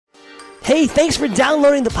Hey, thanks for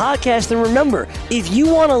downloading the podcast. And remember, if you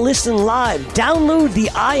want to listen live, download the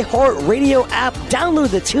iHeartRadio app,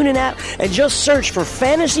 download the TuneIn app, and just search for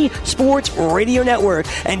Fantasy Sports Radio Network,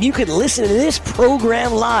 and you can listen to this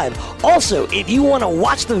program live. Also, if you want to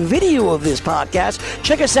watch the video of this podcast,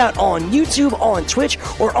 check us out on YouTube, on Twitch,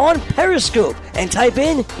 or on Periscope, and type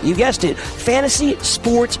in, you guessed it, Fantasy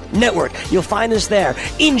Sports Network. You'll find us there.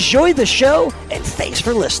 Enjoy the show, and thanks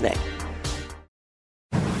for listening.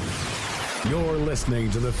 You're listening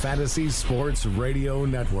to the Fantasy Sports Radio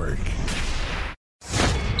Network.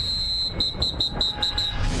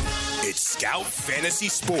 It's Scout Fantasy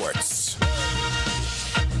Sports.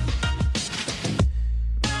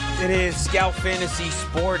 It is Scout Fantasy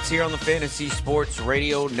Sports here on the Fantasy Sports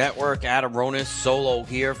Radio Network. Adam Ronis solo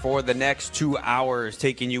here for the next 2 hours,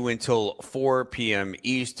 taking you until 4 p.m.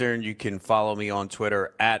 Eastern. You can follow me on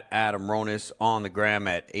Twitter at Adam Ronis, on the gram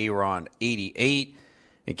at Aaron88.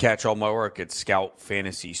 And catch all my work at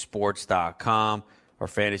scoutfantasysports.com. Our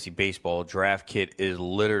fantasy baseball draft kit is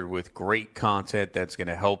littered with great content that's going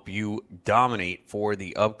to help you dominate for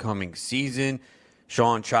the upcoming season.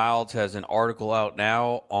 Sean Childs has an article out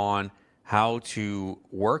now on how to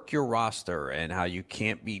work your roster and how you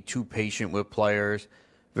can't be too patient with players.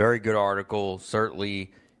 Very good article,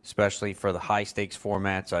 certainly, especially for the high-stakes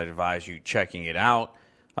formats. I'd advise you checking it out.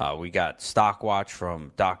 We got Stock Watch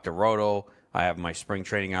from Dr. Roto. I have my spring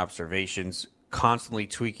training observations, constantly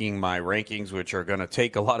tweaking my rankings, which are going to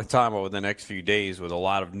take a lot of time over the next few days with a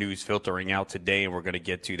lot of news filtering out today, and we're going to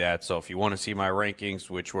get to that. So if you want to see my rankings,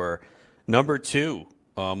 which were number 2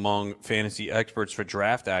 among fantasy experts for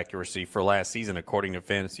draft accuracy for last season, according to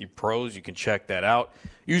Fantasy Pros, you can check that out.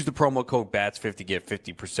 Use the promo code BATS50 to get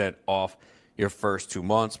 50% off your first 2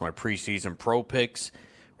 months. My preseason pro picks,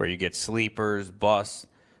 where you get sleepers, busts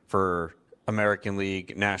for American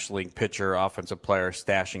League, National League pitcher, offensive player,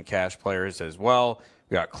 stash and cash players as well.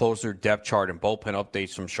 We got closer, depth chart, and bullpen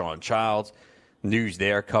updates from Sean Childs. News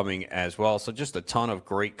there coming as well. So just a ton of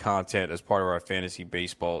great content as part of our fantasy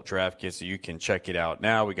baseball draft kit, so you can check it out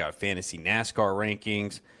now. We got fantasy NASCAR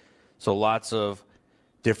rankings. So lots of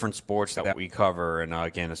different sports that we cover. And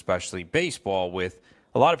again, especially baseball, with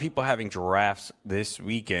a lot of people having drafts this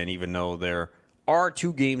weekend, even though there are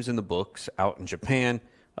 2 games in the books out in Japan.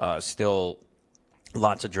 Still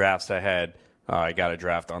lots of drafts ahead. I got a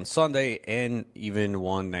draft on Sunday and even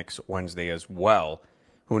one next Wednesday as well.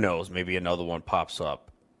 Who knows? Maybe another one pops up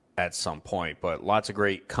at some point. But lots of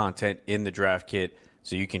great content in the draft kit,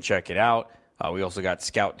 so you can check it out. We also got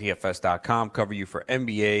ScoutDFS.com, cover you for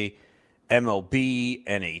NBA, MLB,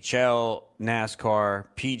 NHL, NASCAR,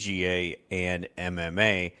 PGA, and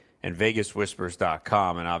MMA. And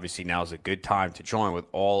VegasWhispers.com. And obviously now is a good time to join with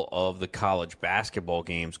all of the college basketball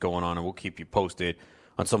games going on. And we'll keep you posted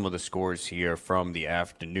on some of the scores here from the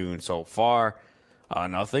afternoon so far.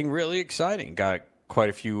 Nothing really exciting. Got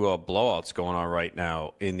quite a few blowouts going on right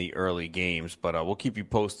now in the early games. But we'll keep you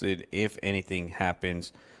posted if anything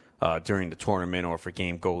happens during the tournament or if a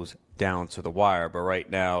game goes down to the wire. But right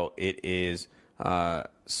now it is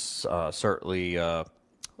certainly...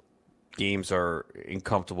 games are in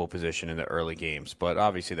comfortable position in the early games, but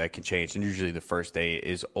obviously that can change. And usually the first day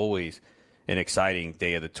is always an exciting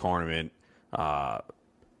day of the tournament.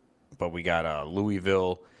 But we got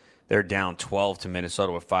Louisville. They're down 12 to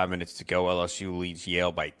Minnesota with 5 minutes to go. LSU leads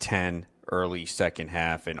Yale by 10 early second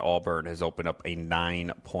half, and Auburn has opened up a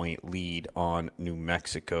 9-point lead on New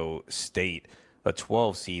Mexico State, a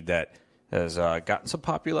 12 seed that has gotten some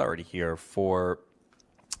popularity here for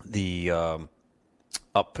the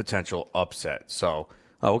potential upset. So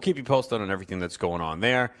we'll keep you posted on everything that's going on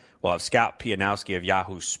there. We'll have Scott Pianowski of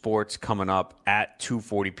Yahoo Sports coming up at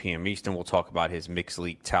 2:40 p.m. Eastern. We'll talk about his Mixed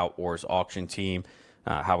League Tout Wars auction team,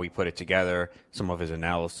 how we put it together, some of his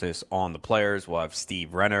analysis on the players. We'll have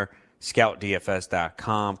Steve Renner,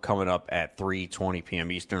 ScoutDFS.com, coming up at 3:20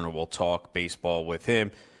 p.m. Eastern, and we'll talk baseball with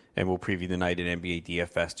him. And we'll preview the night in NBA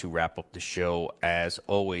DFS to wrap up the show as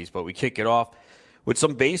always. But we kick it off with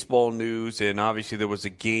some baseball news, and obviously there was a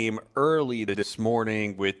game early this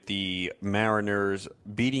morning with the Mariners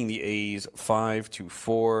beating the A's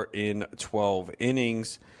 5-4 in 12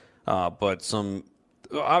 innings. But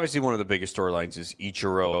obviously one of the biggest storylines is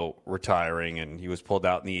Ichiro retiring, and he was pulled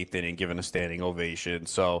out in the 8th inning, given a standing ovation.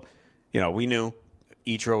 So, we knew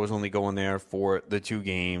Ichiro was only going there for the 2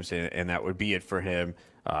 games, and that would be it for him.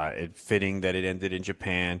 It's fitting that it ended in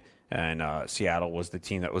Japan. And Seattle was the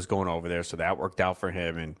team that was going over there, so that worked out for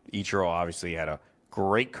him. And Ichiro obviously had a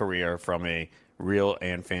great career from a real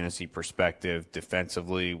and fantasy perspective.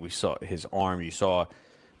 Defensively, we saw his arm. You saw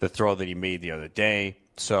the throw that he made the other day.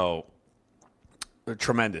 So, a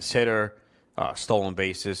tremendous hitter. stolen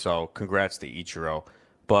bases. So congrats to Ichiro.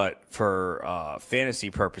 But for fantasy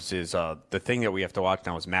purposes, the thing that we have to watch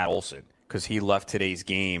now is Matt Olson, because he left today's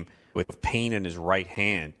game with pain in his right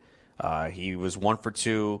hand. He was 1 for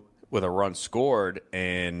 2 with a run scored,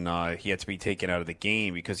 and he had to be taken out of the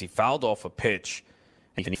game because he fouled off a pitch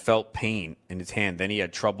and he felt pain in his hand. Then he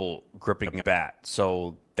had trouble gripping a bat.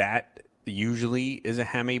 So that usually is a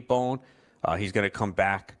hamate bone. He's going to come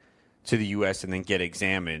back to the U.S. and then get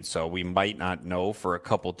examined. So we might not know for a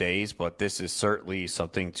couple days, but this is certainly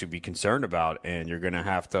something to be concerned about, and you're going to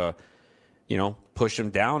have to, push him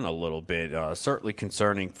down a little bit. Certainly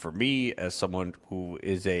concerning for me as someone who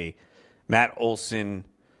is a Matt Olson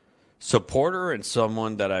supporter and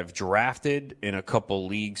someone that I've drafted in a couple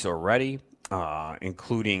leagues already,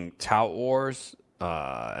 including Tout Wars.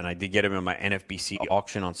 And I did get him in my NFBC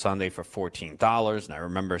auction on Sunday for $14. And I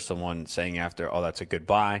remember someone saying after, oh, that's a good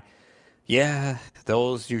buy. Yeah,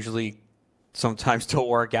 those usually sometimes don't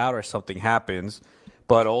work out or something happens.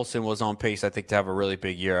 But Olson was on pace, I think, to have a really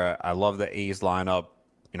big year. I love the A's lineup.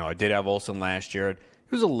 I did have Olson last year. It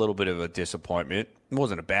was a little bit of a disappointment. It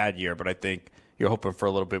wasn't a bad year, but I think you're hoping for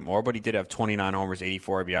a little bit more. But he did have 29 homers,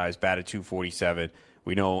 84 RBIs, batted .247.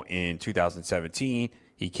 We know in 2017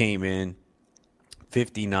 he came in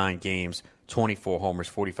 59 games, 24 homers,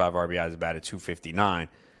 45 RBIs, batted .259.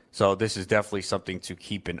 So this is definitely something to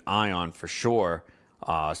keep an eye on for sure,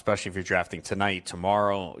 especially if you're drafting tonight,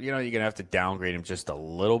 tomorrow. You're going to have to downgrade him just a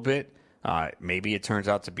little bit. Maybe it turns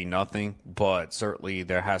out to be nothing, but certainly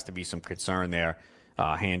there has to be some concern there.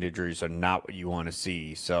 Hand injuries are not what you want to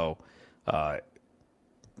see. So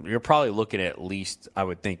you're probably looking at least, I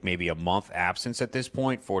would think, maybe a month absence at this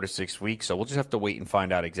point, 4 to 6 weeks. So we'll just have to wait and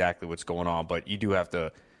find out exactly what's going on. But you do have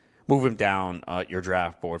to move him down your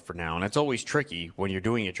draft board for now. And it's always tricky when you're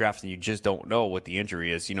doing a draft and you just don't know what the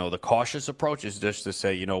injury is. The cautious approach is just to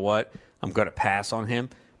say, you know what, I'm going to pass on him.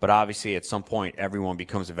 But obviously at some point, everyone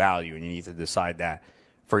becomes a value, and you need to decide that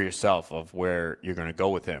for yourself of where you're going to go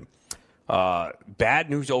with him. Bad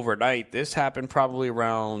news overnight. This happened probably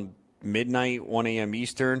around midnight, 1 a.m.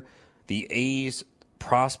 Eastern. The A's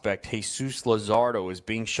prospect Jesus Luzardo is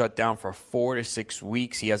being shut down for 4 to 6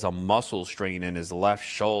 weeks. He has a muscle strain in his left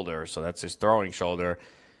shoulder, so that's his throwing shoulder.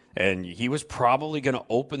 And he was probably going to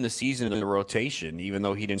open the season in the rotation, even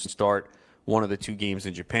though he didn't start one of the 2 games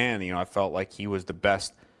in Japan. I felt like he was the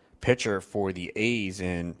best pitcher for the A's,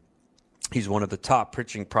 and he's one of the top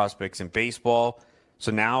pitching prospects in baseball.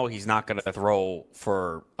 So now he's not going to throw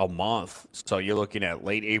for a month. So you're looking at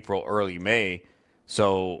late April, early May.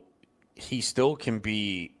 So he still can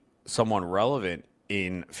be someone relevant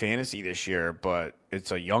in fantasy this year, but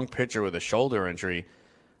it's a young pitcher with a shoulder injury.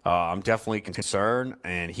 I'm definitely concerned,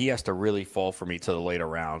 and he has to really fall for me to the later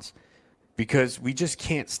rounds because we just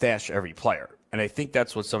can't stash every player. And I think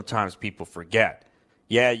that's what sometimes people forget.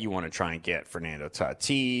 Yeah, you want to try and get Fernando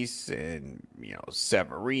Tatis and,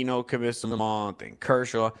 Severino could miss a month and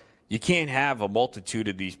Kershaw. You can't have a multitude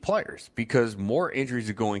of these players because more injuries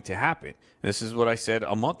are going to happen. This is what I said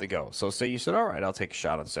a month ago. So say you said, all right, I'll take a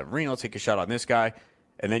shot on Severino, I'll take a shot on this guy,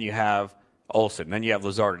 and then you have Olson, then you have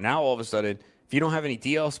Luzardo. Now all of a sudden, if you don't have any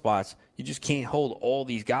DL spots, you just can't hold all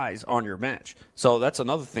these guys on your bench. So that's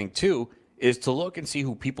another thing, too, is to look and see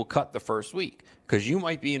who people cut the first week. Because you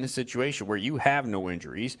might be in a situation where you have no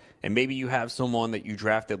injuries, and maybe you have someone that you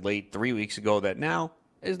drafted late 3 weeks ago that now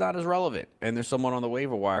is not as relevant, and there's someone on the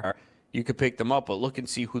waiver wire. You could pick them up, but look and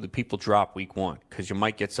see who the people drop week 1, because you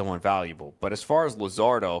might get someone valuable. But as far as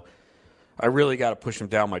Luzardo, I really got to push him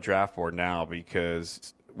down my draft board now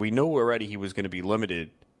because we knew already he was going to be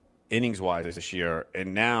limited innings-wise this year,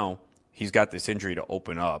 and now he's got this injury to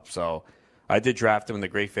open up. So I did draft him in the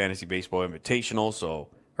Great Fantasy Baseball Invitational, so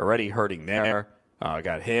already hurting there. I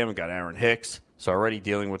got him, got Aaron Hicks, so already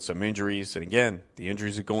dealing with some injuries. And again, the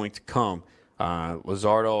injuries are going to come.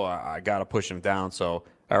 Luzardo, I got to push him down. So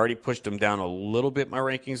I already pushed him down a little bit. My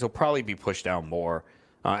rankings will probably be pushed down more.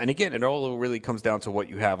 And again, it all really comes down to what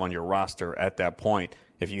you have on your roster at that point.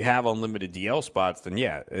 If you have unlimited DL spots, then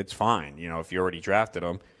yeah, it's fine. If you already drafted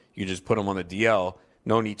them, you just put them on the DL.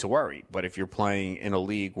 No need to worry. But if you're playing in a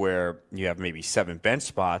league where you have maybe 7 bench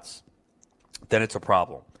spots, then it's a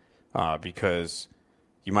problem because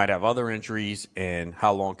you might have other injuries, and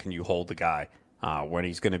how long can you hold the guy when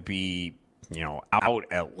he's going to be, out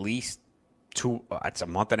at least it's a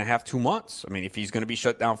month and a half, 2 months. I mean, if he's going to be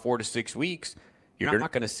shut down 4 to 6 weeks, you're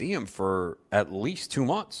not going to see him for at least 2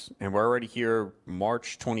 months. And we're already here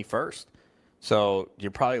March 21st. So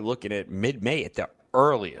you're probably looking at mid-May at the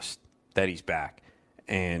earliest that he's back.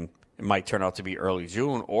 And it might turn out to be early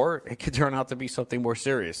June, or it could turn out to be something more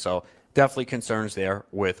serious. So definitely concerns there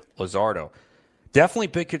with Luzardo. Definitely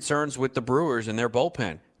big concerns with the Brewers and their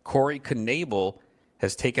bullpen. Corey Knebel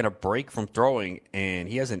has taken a break from throwing, and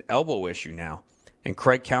he has an elbow issue now. And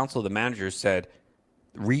Craig Counsell, the manager, said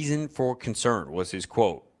reason for concern was his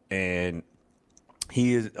quote. And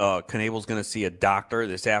he is Knebel's going to see a doctor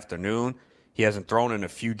this afternoon. He hasn't thrown in a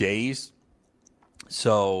few days,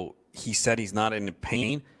 so he said he's not in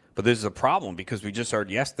pain. But this is a problem because we just heard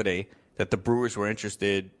yesterday that the Brewers were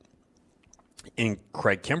interested in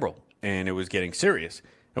Craig Kimbrel, and it was getting serious.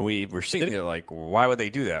 And we were sitting there like, why would they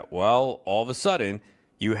do that? Well, all of a sudden,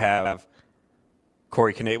 you have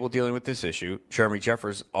Corey Knebel dealing with this issue, Jeremy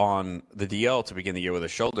Jeffers on the DL to begin the year with a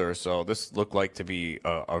shoulder. So this looked like to be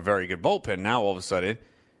a very good bullpen. Now, all of a sudden,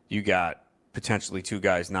 you got potentially two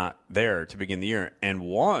guys not there to begin the year, and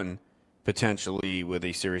one potentially with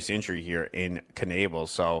a serious injury here in Knebel.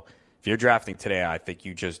 So if you're drafting today, I think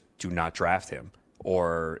you just do not draft him.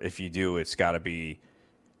 Or if you do, it's got to be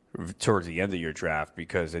towards the end of your draft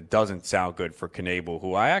because it doesn't sound good for Knebel,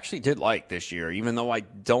 who I actually did like this year, even though I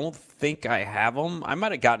don't think I have him. I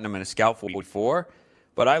might have gotten him in a scout before,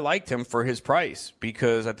 but I liked him for his price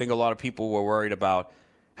because I think a lot of people were worried about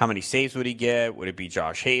how many saves would he get. Would it be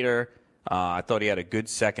Josh Hader? I thought he had a good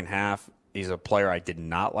second half. He's a player I did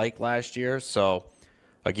not like last year. So,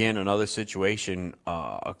 again, another situation,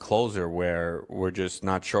 a closer where we're just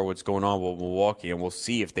not sure what's going on with Milwaukee, and we'll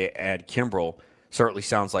see if they add Kimbrel. Certainly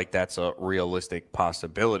sounds like that's a realistic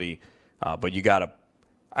possibility. But you got to,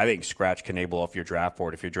 I think, scratch Knebel off your draft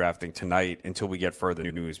board if you're drafting tonight until we get further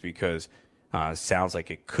news because it sounds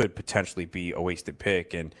like it could potentially be a wasted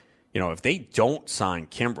pick. And, if they don't sign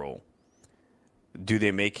Kimbrel, do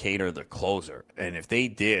they make Hader the closer? And if they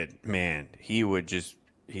did, man,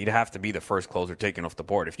 he'd have to be the first closer taken off the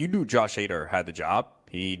board. If you knew Josh Hader had the job,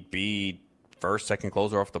 he'd be first, second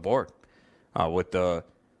closer off the board with the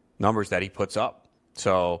numbers that he puts up.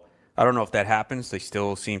 So I don't know if that happens. They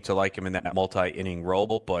still seem to like him in that multi-inning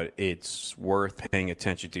role, but it's worth paying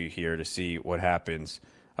attention to here to see what happens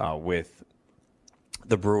with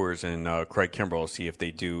the Brewers and Craig Kimbrel, see if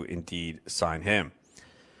they do indeed sign him.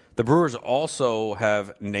 The Brewers also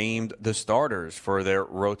have named the starters for their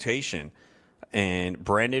rotation, and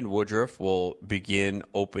Brandon Woodruff will begin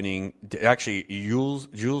opening. Actually, Jules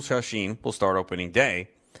Chachin will start opening day.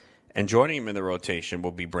 And joining him in the rotation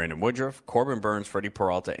will be Brandon Woodruff, Corbin Burns, Freddie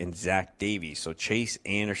Peralta, and Zach Davies. So Chase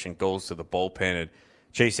Anderson goes to the bullpen. And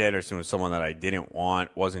Chase Anderson was someone that I didn't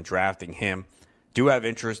want, wasn't drafting him. Do have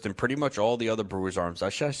interest in pretty much all the other Brewers arms.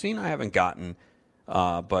 Chachin I haven't gotten,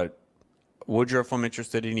 but Woodruff I'm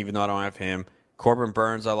interested in, even though I don't have him. Corbin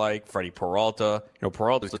Burns I like. Freddie Peralta.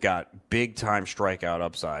 Peralta's got big-time strikeout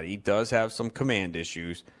upside. He does have some command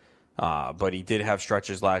issues. But he did have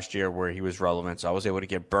stretches last year where he was relevant, so I was able to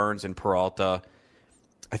get Burns and Peralta,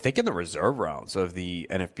 I think, in the reserve rounds of the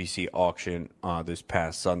NFBC auction this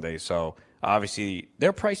past Sunday. So, obviously,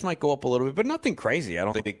 their price might go up a little bit, but nothing crazy. I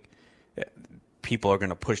don't think people are going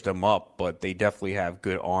to push them up, but they definitely have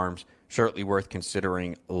good arms. Certainly worth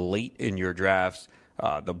considering late in your drafts.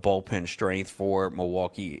 The bullpen strength for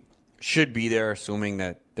Milwaukee should be there, assuming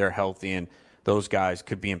that they're healthy, and those guys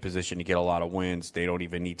could be in position to get a lot of wins. They don't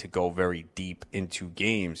even need to go very deep into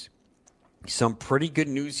games. Some pretty good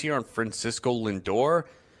news here on Francisco Lindor.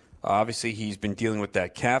 Obviously, he's been dealing with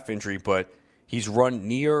that calf injury, but he's run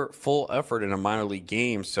near full effort in a minor league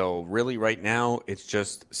game. So really right now, it's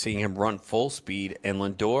just seeing him run full speed. And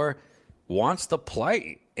Lindor wants to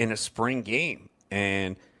play in a spring game.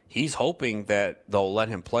 And he's hoping that they'll let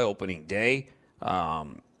him play opening day.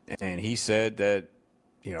 And he said that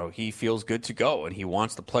he feels good to go, and he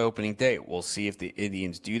wants to play opening day. We'll see if the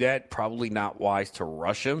Indians do that. Probably not wise to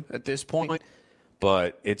rush him at this point,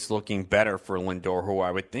 but it's looking better for Lindor, who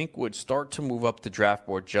I would think would start to move up the draft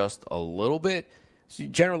board just a little bit. So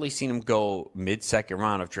you've generally seen him go mid-second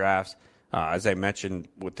round of drafts. As I mentioned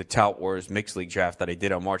with the Tout Wars Mixed League draft that I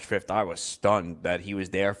did on March 5th, I was stunned that he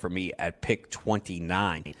was there for me at pick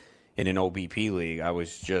 29 in an OBP league. I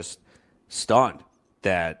was just stunned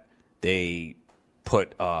that they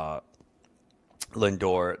put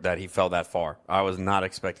Lindor, that he fell that far. I was not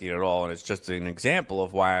expecting it at all, and it's just an example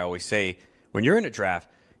of why I always say when you're in a draft,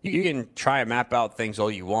 you can try and map out things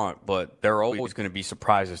all you want, but there are always going to be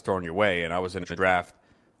surprises thrown your way, and I was in a draft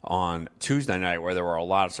on Tuesday night where there were a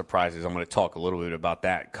lot of surprises. I'm going to talk a little bit about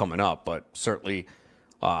that coming up, but certainly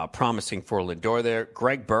promising for Lindor there.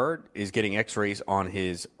 Greg Bird is getting x-rays on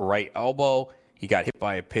his right elbow. He got hit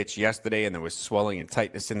by a pitch yesterday, and there was swelling and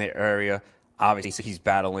tightness in the area. Obviously, he's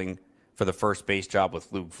battling for the first base job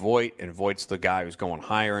with Luke Voit, and Voigt's the guy who's going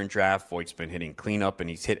higher in draft. Voigt's been hitting cleanup, and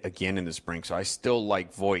he's hit again in the spring, so I still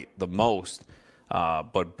like Voit the most.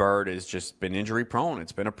 But Bird has just been injury-prone.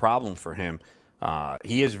 It's been a problem for him.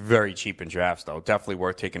 He is very cheap in drafts, though. Definitely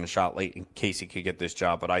worth taking a shot late in case he could get this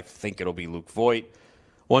job, but I think it'll be Luke Voigt.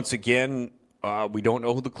 Once again, we don't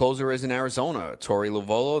know who the closer is in Arizona. Torey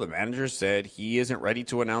Lovullo, the manager, said he isn't ready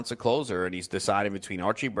to announce a closer, and he's deciding between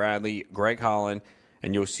Archie Bradley, Greg Holland,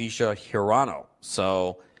 and Yoshihisa Hirano.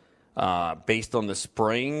 So, based on the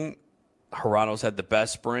spring, Hirano's had the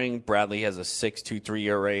best spring. Bradley has a 6.23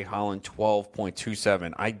 ERA, Holland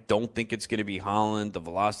 12.27. I don't think it's going to be Holland. The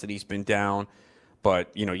velocity's been down,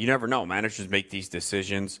 but you never know. Managers make these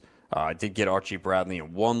decisions. I did get Archie Bradley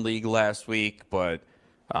in one league last week, but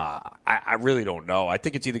I really don't know. I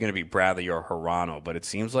think it's either going to be Bradley or Hirano, but it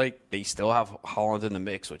seems like they still have Holland in the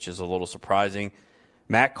mix, which is a little surprising.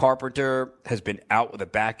 Matt Carpenter has been out with a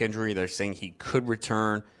back injury. They're saying he could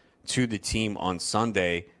return to the team on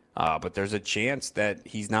Sunday, but there's a chance that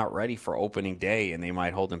he's not ready for opening day, and they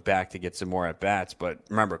might hold him back to get some more at-bats. But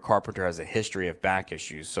remember, Carpenter has a history of back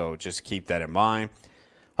issues, so just keep that in mind.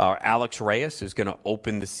 Alex Reyes is going to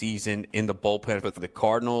open the season in the bullpen for the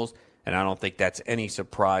Cardinals, and I don't think that's any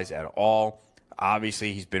surprise at all.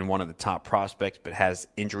 Obviously, he's been one of the top prospects, but has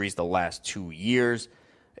injuries the last 2 years,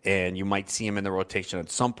 and you might see him in the rotation at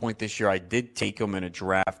some point this year. I did take him in a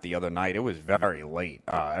draft the other night. It was very late.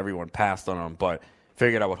 Everyone passed on him, but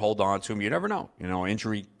figured I would hold on to him. You never know.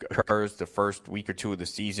 Injury occurs the first week or two of the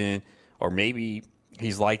season, or maybe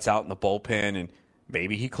he's lights out in the bullpen, and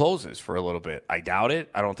maybe he closes for a little bit. I doubt it.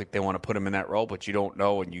 I don't think they want to put him in that role, but you don't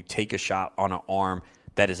know, and you take a shot on an arm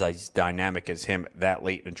that is as dynamic as him that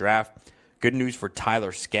late in the draft. Good news for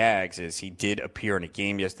Tyler Skaggs is he did appear in a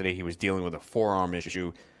game yesterday. He was dealing with a forearm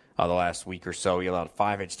issue the last week or so. He allowed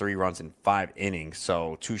 5 hits, 3 runs in 5 innings.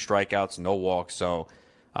 So 2 strikeouts, no walks. So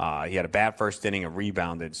he had a bad first inning and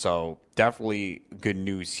rebounded. So definitely good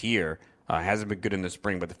news here. Hasn't been good in the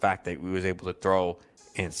spring, but the fact that he was able to throw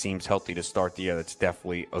and seems healthy to start the year, that's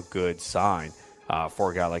definitely a good sign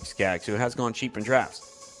for a guy like Skaggs, who has gone cheap in drafts.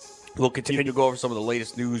 We'll continue to go over some of the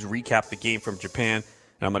latest news, recap the game from Japan,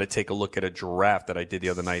 and I'm going to take a look at a draft that I did the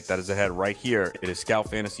other night. That is ahead right here. It is Scout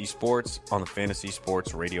Fantasy Sports on the Fantasy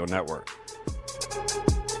Sports Radio Network.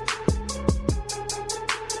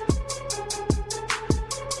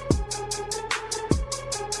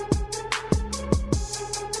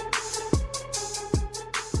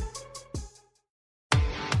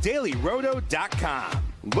 DailyRoto.com.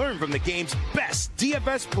 Learn from the game's best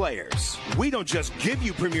DFS players. We don't just give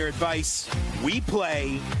you premier advice, we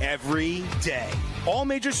play every day. All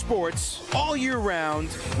major sports, all year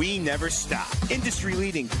round, we never stop.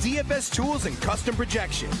 Industry-leading DFS tools and custom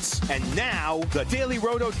projections. And now, the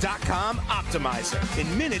DailyRoto.com Optimizer.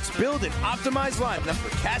 In minutes, build an optimized lineup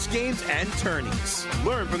for cash games and tourneys.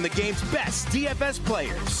 Learn from the game's best DFS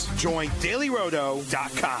players. Join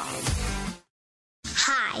DailyRoto.com.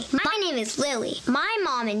 Hi, my name is Lily. My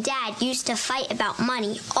mom and dad used to fight about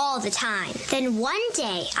money all the time. Then one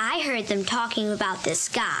day, I heard them talking about this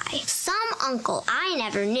guy, some uncle I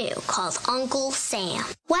never knew, called Uncle Sam.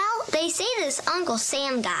 Well, they say this Uncle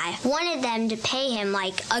Sam guy wanted them to pay him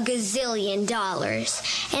like $1 gazillion,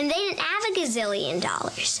 and they didn't have $1 gazillion.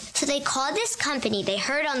 So they called this company they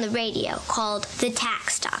heard on the radio called the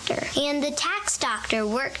Tax Doctor. And the Tax Doctor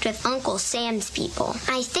worked with Uncle Sam's people.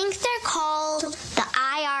 I think they're called the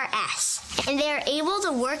IRS. And they were able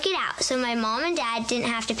to work it out so my mom and dad didn't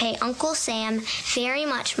have to pay Uncle Sam very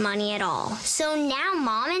much money at all. So now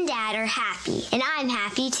mom and dad are happy, and I'm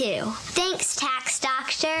happy too. Thanks, Tax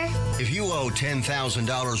Doctor. If you owe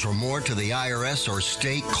 $10,000 or more to the IRS or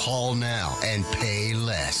state, call now and pay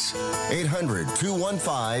less.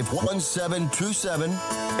 800-215-1727.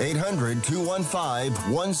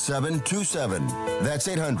 800-215-1727. That's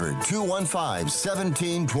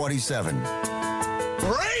 800-215-1727.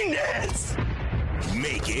 Rain dance!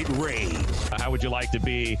 Make it rain. How would you like to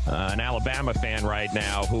be an Alabama fan right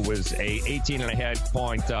now who was a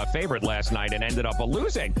 18.5-point favorite last night and ended up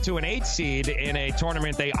losing to an 8 seed in a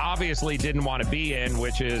tournament they obviously didn't want to be in,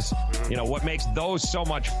 which is, what makes those so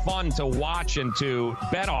much fun to watch and to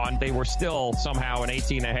bet on. They were still somehow an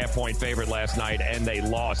 18.5-point favorite last night, and they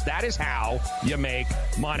lost. That is how you make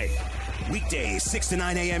money. Weekdays, 6 to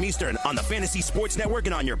 9 a.m. Eastern on the Fantasy Sports Network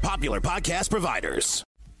and on your popular podcast providers.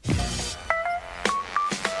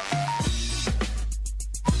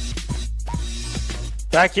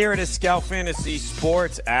 Back here at Scout Fantasy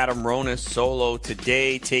Sports, Adam Ronis solo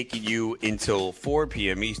today, taking you until 4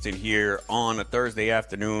 p.m. Eastern here on a Thursday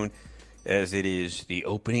afternoon, as it is the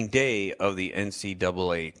opening day of the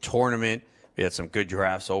NCAA tournament. We had some good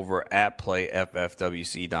drafts over at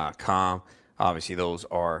playffwc.com. Obviously, those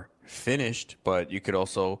are finished, but you could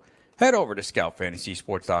also head over to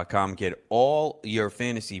scoutfantasysports.com, get all your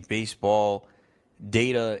fantasy baseball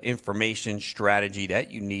data, information, strategy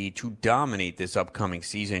that you need to dominate this upcoming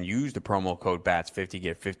season. Use the promo code BATS50,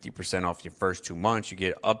 get 50% off your first 2 months. You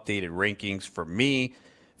get updated rankings for me.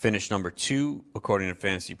 Finished number 2, according to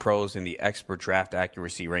Fantasy Pros, in the expert draft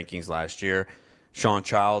accuracy rankings last year. Sean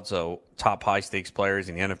Childs, a top high-stakes players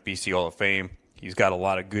in the NFBC Hall of Fame. He's got a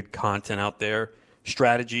lot of good content out there,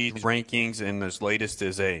 strategies, rankings, and this latest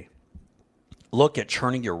is a look at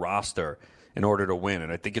churning your roster in order to win.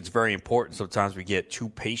 And I think it's very important. Sometimes we get too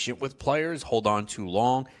patient with players, hold on too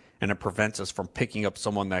long, and it prevents us from picking up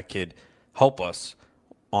someone that could help us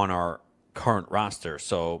on our current roster.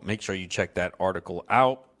 So make sure you check that article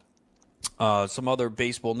out. Some other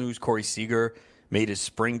baseball news, Corey Seager made his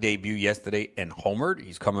spring debut yesterday and homered.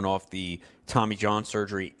 He's coming off the Tommy John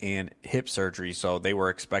surgery and hip surgery, so they were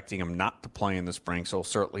expecting him not to play in the spring. So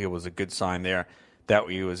certainly it was a good sign there that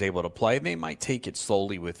he was able to play. They might take it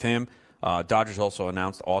slowly with him. Dodgers also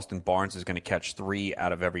announced Austin Barnes is going to catch 3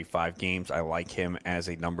 out of every 5 games. I like him as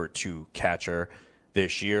a number 2 catcher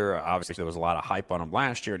this year. Obviously, there was a lot of hype on him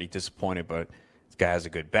last year, and he disappointed, but this guy has a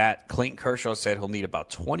good bat. Clayton Kershaw said he'll need about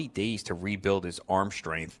 20 days to rebuild his arm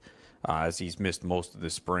strength as he's missed most of the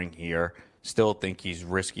spring here. Still think he's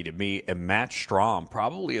risky to me. And Matt Strahm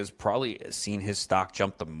has seen his stock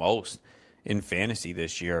jump the most in fantasy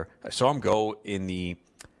this year. I saw him go in the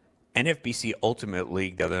NFBC Ultimate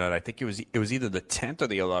League the other night. I think it was either the 10th or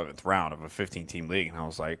the 11th round of a 15-team league, and I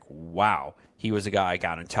was like, wow. He was a guy I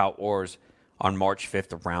got in Tout Wars on March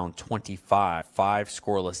 5th around 25, 5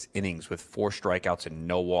 scoreless innings with 4 strikeouts and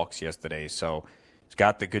no walks yesterday. So he's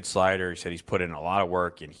got the good slider. He said he's put in a lot of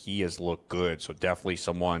work, and he has looked good. So definitely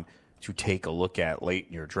someone to take a look at late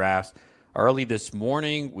in your drafts. Early this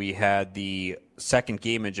morning, we had the second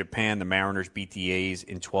game in Japan. The Mariners beat the A's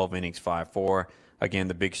in 12 innings, 5-4. Again,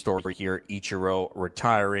 the big story here, Ichiro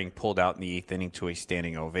retiring, pulled out in the 8th inning to a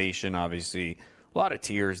standing ovation. Obviously, a lot of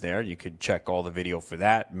tears there. You could check all the video for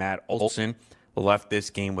that. Matt Olson left this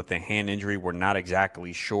game with a hand injury. We're not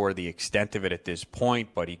exactly sure the extent of it at this point,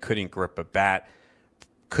 but he couldn't grip a bat.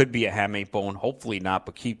 Could be a hamate bone. Hopefully not,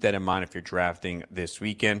 but keep that in mind if you're drafting this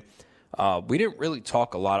weekend. We didn't really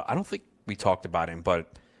talk a lot. I don't think we talked about him,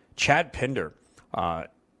 but Chad Pinder,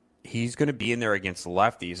 he's going to be in there against the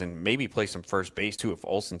lefties and maybe play some first base too if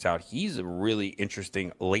Olson's out. He's a really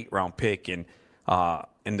interesting late-round pick. And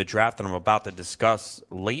in the draft that I'm about to discuss,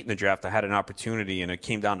 late in the draft, I had an opportunity, and it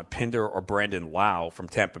came down to Pinder or Brandon Lau from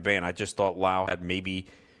Tampa Bay, and I just thought Lau had maybe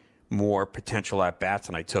more potential at bats,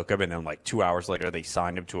 and I took him. And then like 2 hours later, they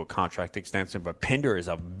signed him to a contract extension. But Pinder is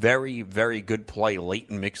a very, very good play late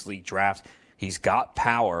in mixed league drafts. He's got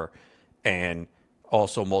power and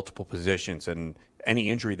also multiple positions, and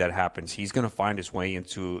any injury that happens, he's going to find his way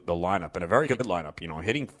into the lineup, and a very good lineup. You know,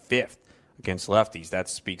 hitting 5th against lefties, that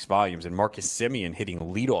speaks volumes. And Marcus Semien hitting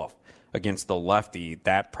leadoff against the lefty,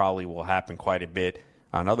 that probably will happen quite a bit.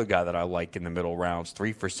 Another guy that I like in the middle rounds,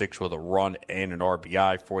 3 for 6 with a run and an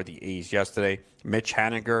RBI for the A's yesterday. Mitch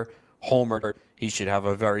Haniger, homer. He should have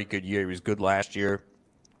a very good year. He was good last year.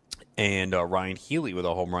 And Ryan Healy with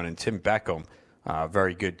a home run, and Tim Beckham,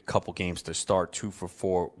 very good couple games to start, 2 for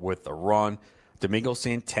 4 with a run. Domingo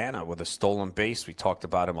Santana with a stolen base. We talked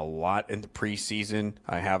about him a lot in the preseason.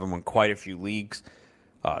 I have him in quite a few leagues.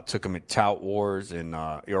 Took him at Tout Wars, and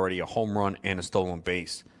already a home run and a stolen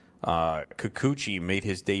base. Kikuchi made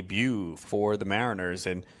his debut for the Mariners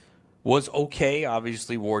and was okay.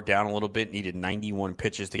 Obviously wore down a little bit. Needed 91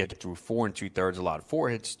 pitches to get through 4 2/3. Allowed 4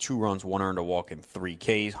 hits, 2 runs, 1 earned, a walk, and 3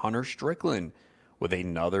 Ks. Hunter Strickland with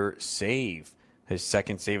another save. His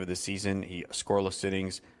second save of the season. He scoreless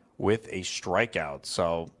innings with a strikeout.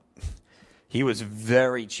 So he was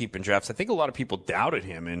very cheap in drafts. I think a lot of people doubted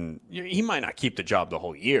him, and he might not keep the job the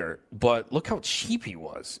whole year, but look how cheap he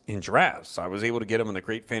was in drafts. I was able to get him in the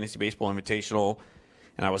Great Fantasy Baseball Invitational,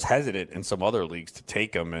 and I was hesitant in some other leagues to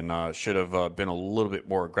take him, and should have been a little bit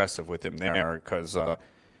more aggressive with him there because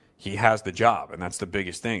he has the job, and that's the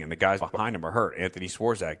biggest thing. And the guys behind him are hurt. Anthony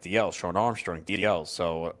Swarzak, DL. Sean Armstrong, DL.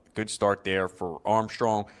 So good start there for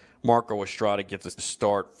Armstrong. Marco Estrada gets a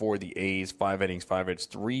start for the A's. 5 innings, 5 hits,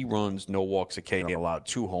 3 runs, no walks, a K. He allowed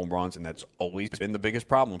 2 home runs, and that's always been the biggest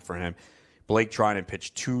problem for him. Blake Trinan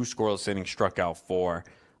pitched 2 scoreless innings, struck out 4.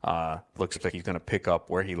 Looks like he's going to pick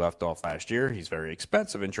up where he left off last year. He's very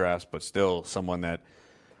expensive in drafts, but still someone that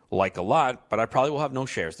like a lot. But I probably will have no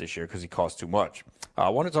shares this year because he costs too much. I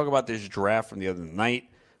want to talk about this draft from the other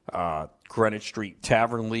night, Greenwich Street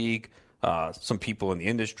Tavern League. Some people in the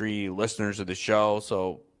industry, listeners of the show,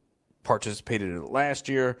 so participated in it last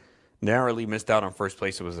year, narrowly missed out on first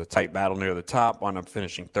place. It was a tight battle near the top, wound up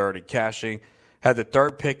finishing 3rd and cashing. had the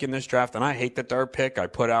third pick in this draft, and I hate the third pick. I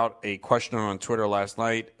put out a question on Twitter last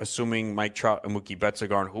night, assuming Mike Trout and Mookie Betts are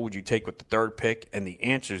gone, who would you take with the third pick? And the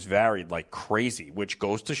answers varied like crazy, which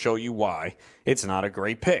goes to show you why it's not a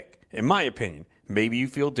great pick, in my opinion. Maybe you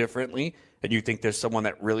feel differently and you think there's someone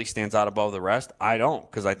that really stands out above the rest. I don't,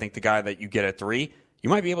 because I think the guy that you get at 3, you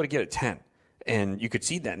might be able to get at 10. And you could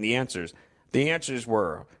see that in the answers. The answers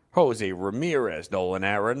were Jose Ramirez, Nolan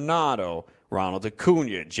Arenado, Ronald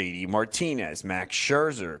Acuna, J.D. Martinez, Max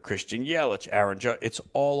Scherzer, Christian Yelich, Aaron Judge. It's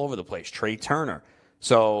all over the place. Trey Turner.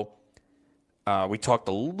 So we talked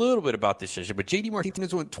a little bit about this issue, but J.D.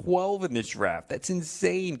 Martinez went 12 in this draft. That's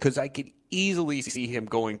insane because I could easily see him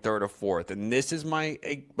going 3rd or 4th. And this is my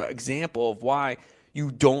example of why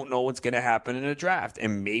you don't know what's going to happen in a draft.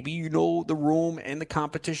 And maybe you know the room and the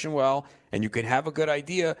competition well, and you can have a good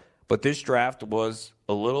idea. But this draft was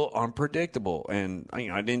a little unpredictable, and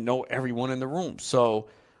I didn't know everyone in the room. So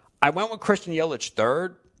I went with Christian Yelich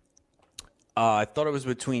 3rd. I thought it was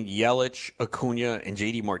between Yelich, Acuna, and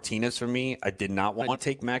J.D. Martinez for me. I did not want to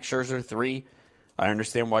take Max Scherzer 3. I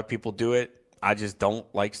understand why people do it. I just don't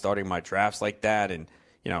like starting my drafts like that. And,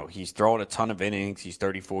 he's throwing a ton of innings. He's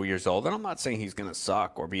 34 years old. And I'm not saying he's going to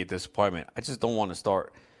suck or be a disappointment. I just don't want to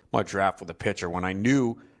start my draft with a pitcher when I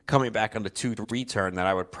knew coming back on the 2-3 turn that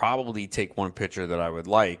I would probably take one pitcher that I would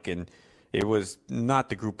like. And it was not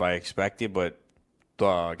the group I expected, but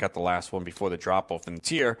got the last one before the drop-off in the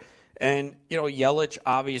tier. And, Yelich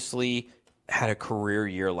obviously had a career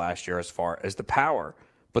year last year as far as the power.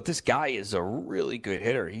 But this guy is a really good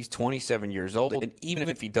hitter. He's 27 years old. And even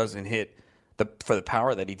if he doesn't hit for the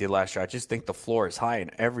power that he did last year, I just think the floor is high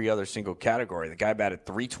in every other single category. The guy batted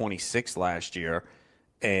 .326 last year,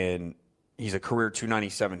 and he's a career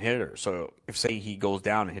 .297 hitter. So if, say, he goes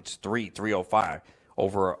down and hits .305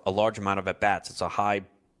 over a large amount of at-bats, it's a high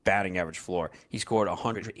batting average floor. He scored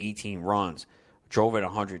 118 runs, drove in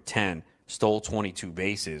 110, stole 22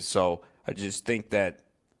 bases. So I just think that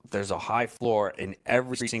there's a high floor in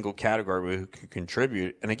every single category where he can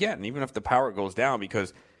contribute. And again, even if the power goes down,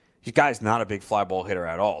 because this guy's not a big fly ball hitter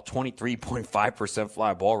at all, 23.5%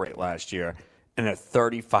 fly ball rate last year and a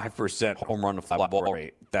 35% home run to fly ball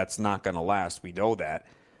rate. That's not going to last. We know that.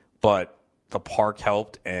 But the park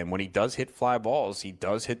helped, and when he does hit fly balls, he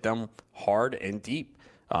does hit them hard and deep.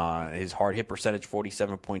 His hard hit percentage,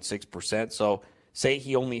 47.6%. So say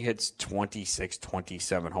he only hits 26,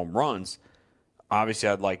 27 home runs. Obviously,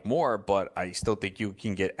 I'd like more, but I still think you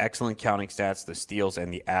can get excellent counting stats, the steals,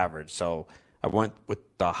 and the average. So I went with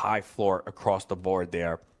the high floor across the board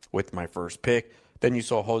there with my first pick. Then you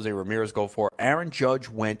saw Jose Ramirez go for. Aaron Judge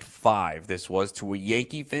went 5. This was to a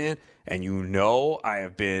Yankee fan, and I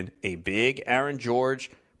have been a big Aaron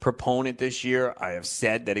Judge proponent this year. I have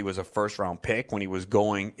said that he was a first-round pick when he was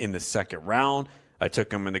going in the second round. I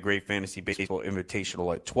took him in the Great Fantasy Baseball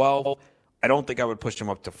Invitational at 12. I don't think I would push him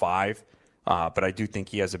up to 5. But I do think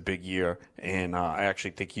he has a big year, and I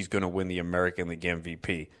actually think he's going to win the American League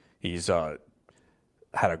MVP. He's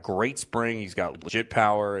had a great spring. He's got legit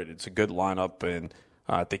power, and it's a good lineup, and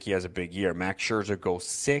I think he has a big year. Max Scherzer goes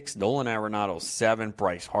 6, Nolan Arenado 7,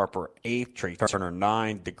 Bryce Harper 8, Trey Turner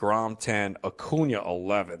 9, DeGrom 10, Acuna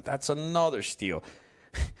 11. That's another steal.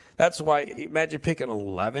 That's why, imagine picking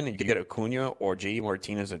 11 and you get Acuna or J.D.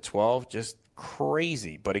 Martinez at 12. Just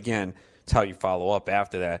crazy. But again, it's how you follow up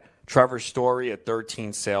after that. Trevor Story at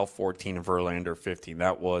 13, Sale 14, and Verlander 15.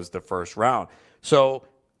 That was the first round. So,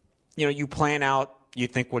 you plan out, you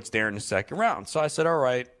think what's there in the second round. So I said, all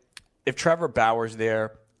right, if Trevor Bauer's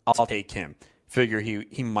there, I'll take him. Figure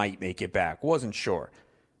he might make it back. Wasn't sure.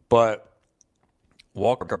 But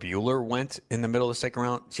Walker Buehler went in the middle of the second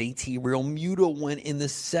round. JT Realmuto went in the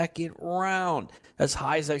second round. As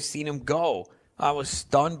high as I've seen him go. I was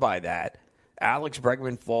stunned by that. Alex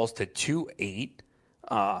Bregman falls to 2-8.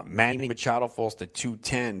 Manny Machado falls to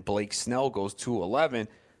 210. Blake Snell goes 211.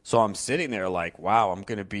 So I'm sitting there like, wow, I'm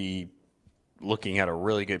going to be looking at a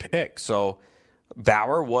really good pick. So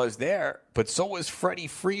Bauer was there, but so was Freddie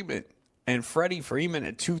Freeman. And Freddie Freeman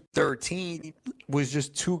at 213 was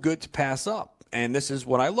just too good to pass up. And this is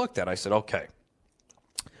what I looked at. I said, okay,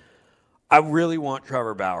 I really want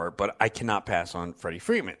Trevor Bauer, but I cannot pass on Freddie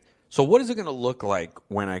Freeman. So what is it going to look like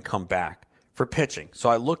when I come back for pitching? So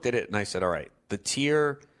I looked at it and I said, all right, the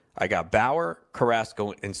tier, I got Bauer,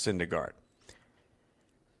 Carrasco, and Syndergaard.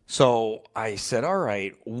 So I said, all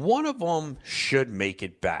right, one of them should make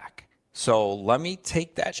it back. So let me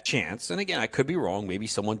take that chance. And again, I could be wrong. Maybe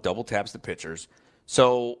someone double taps the pitchers.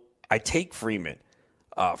 So I take Freeman.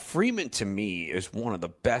 Freeman, to me, is one of the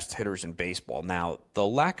best hitters in baseball. Now, the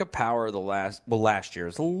lack of power last year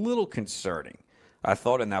is a little concerning. I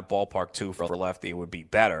thought in that ballpark, too, for lefty, it would be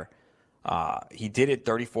better. He did it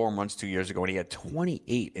 34 home runs 2 years ago, and he had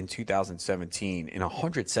 28 in 2017 in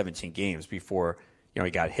 117 games before he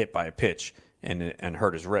got hit by a pitch and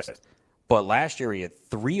hurt his wrist. But last year he had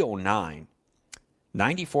 309,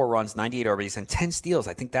 94 runs, 98 RBIs, and 10 steals.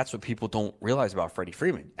 I think that's what people don't realize about Freddie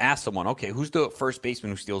Freeman. Ask someone, okay, who's the first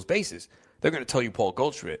baseman who steals bases? They're going to tell you Paul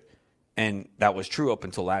Goldschmidt. And that was true up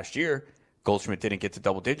until last year. Goldschmidt didn't get to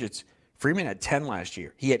double digits. Freeman had 10 last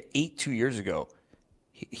year. He had 8 2 years ago.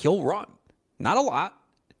 He'll run. Not a lot,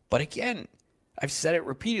 but again, I've said it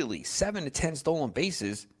repeatedly, 7 to 10 stolen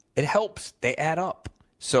bases, it helps. They add up.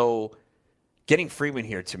 So getting Freeman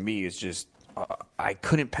here to me is just, I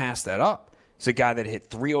couldn't pass that up. It's a guy that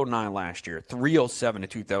hit 309 last year, 307 in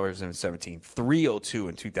 2017, 302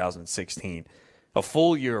 in 2016, a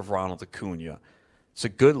full year of Ronald Acuna. It's a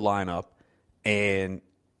good lineup, and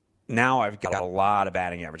now I've got a lot of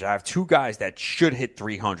batting average. I have 2 guys that should hit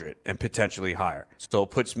 300 and potentially higher. So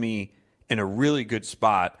it puts me in a really good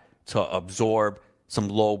spot to absorb some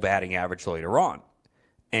low batting average later on.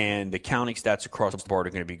 And the counting stats across the board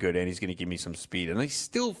are going to be good, and he's going to give me some speed. And I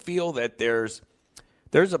still feel that there's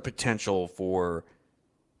a potential for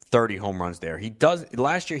 30 home runs there.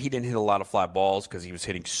 Last year he didn't hit a lot of fly balls because he was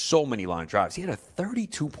hitting so many line drives. He had a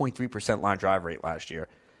 32.3% line drive rate last year.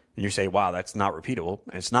 And you say, wow, that's not repeatable.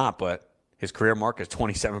 And it's not, but his career mark is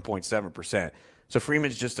 27.7%. So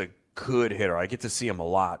Freeman's just a good hitter. I get to see him a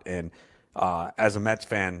lot. And as a Mets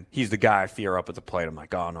fan, he's the guy I fear up at the plate. I'm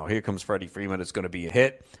like, oh, no, here comes Freddie Freeman. It's going to be a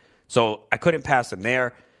hit. So I couldn't pass him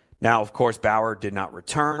there. Now, of course, Bauer did not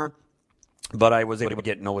return, but I was able to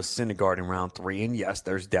get Noah Syndergaard in round 3. And, yes,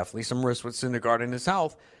 there's definitely some risk with Syndergaard in his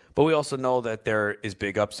health, but we also know that there is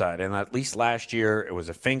big upside. And at least last year, it was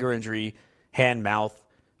a finger injury, hand, mouth,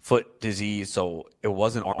 foot disease, so it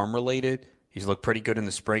wasn't arm-related. He's looked pretty good in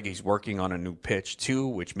the spring. He's working on a new pitch, too,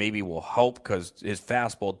 which maybe will help because his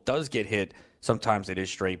fastball does get hit. Sometimes it is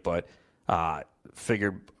straight, but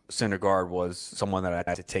figured Syndergaard was someone that I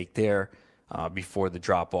had to take there before the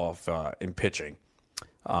drop-off in pitching.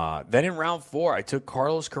 Then in round 4, I took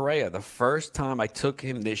Carlos Correa, the first time I took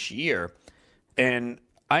him this year. And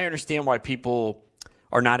I understand why people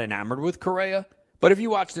are not enamored with Correa, but if you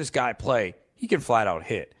watch this guy play, he can flat out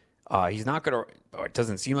hit. He's not going to, it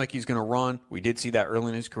doesn't seem like he's going to run. We did see that early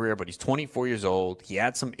in his career, but he's 24 years old. He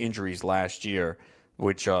had some injuries last year,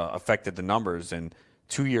 which affected the numbers, and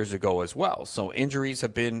 2 years ago as well. So injuries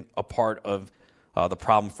have been a part of the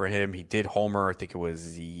problem for him. He did homer, I think it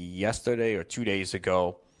was yesterday or 2 days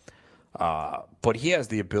ago. But he has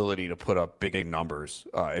the ability to put up big numbers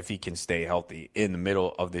if he can stay healthy in the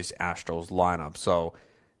middle of this Astros lineup. So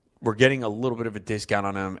we're getting a little bit of a discount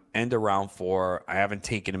on him. End of round 4. I haven't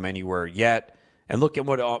taken him anywhere yet. And look at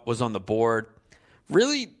what was on the board.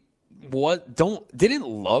 Really didn't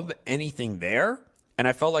love anything there. And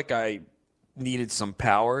I felt like I needed some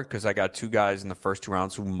power because I got 2 guys in the first 2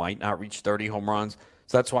 rounds who might not reach 30 home runs.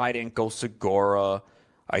 So that's why I didn't go Segura.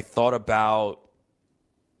 I thought about,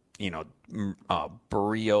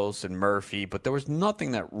 Barrios and Murphy, but there was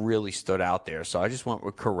nothing that really stood out there. So I just went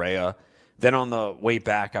with Correa. Then on the way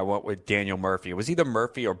back, I went with Daniel Murphy. It was either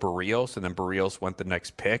Murphy or Barrios, and then Barrios went the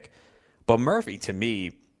next pick. But Murphy, to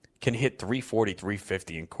me, can hit 340,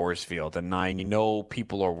 350 in Coors Field. And I know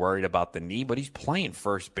people are worried about the knee, but he's playing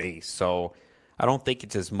first base. So I don't think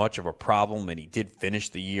it's as much of a problem, and he did finish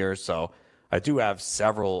the year. So I do have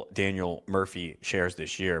several Daniel Murphy shares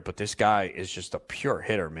this year, but this guy is just a pure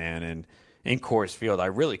hitter, man. And in Coors Field, I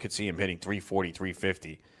really could see him hitting 340,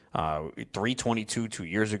 350. 322 2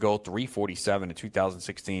 years ago, 347 in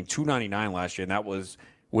 2016, 299 last year, and that was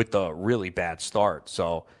with a really bad start.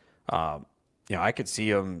 So, I could see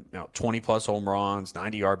him 20-plus home runs,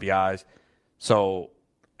 90 RBIs. So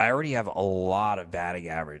I already have a lot of batting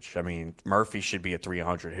average. I mean, Murphy should be a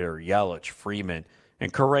 300 hitter, Yelich, Freeman,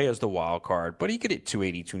 and Correa's the wild card, but he could hit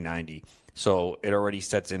 280, 290. So it already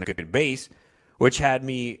sets in a good base, which had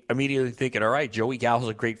me immediately thinking, all right, Joey Gallo's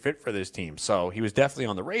a great fit for this team. So he was definitely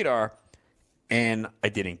on the radar, and I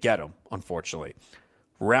didn't get him, unfortunately.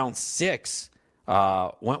 Round 6,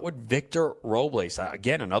 went with Victor Robles.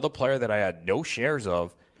 Again, another player that I had no shares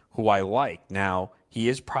of who I like. Now, he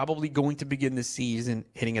is probably going to begin the season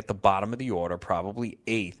hitting at the bottom of the order, probably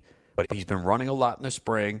 8th, but he's been running a lot in the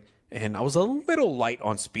spring, and I was a little light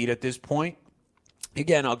on speed at this point.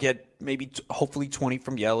 Again, I'll get maybe hopefully 20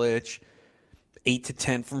 from Yelich, 8 to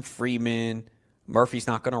 10 from Freeman. Murphy's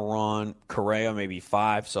not going to run. Correa maybe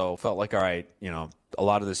 5. So felt like, all right, a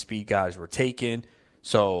lot of the speed guys were taken.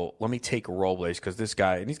 So let me take Robles because this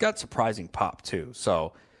guy, and he's got surprising pop too.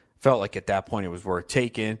 So felt like at that point it was worth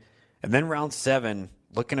taking. And then round 7,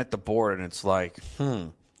 looking at the board, and it's like,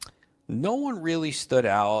 no one really stood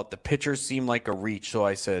out. The pitchers seemed like a reach, so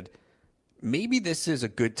I said, maybe this is a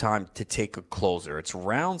good time to take a closer. It's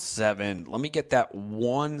round 7. Let me get that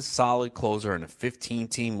one solid closer in a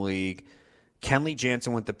 15-team league. Kenley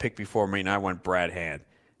Jansen went the pick before me, and I went Brad Hand.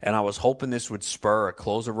 And I was hoping this would spur a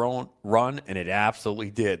closer run, and it absolutely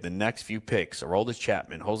did. The next few picks, Aroldis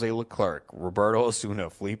Chapman, Jose Leclerc, Roberto Osuna,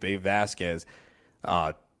 Felipe Vasquez,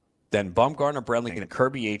 then Bumgarner, Brenly, and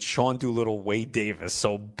Kirby H., Sean Doolittle, Wade Davis.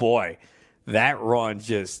 So, boy, that run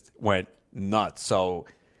just went nuts. So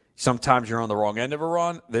sometimes you're on the wrong end of a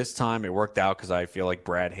run. This time it worked out because I feel like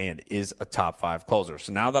Brad Hand is a top 5 closer.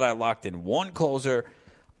 So now that I locked in one closer,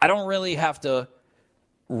 I don't really have to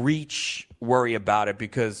worry about it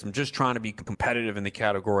because I'm just trying to be competitive in the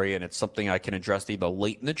category, and it's something I can address either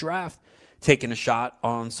late in the draft, taking a shot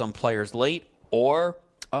on some players late, or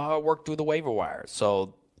work through the waiver wire.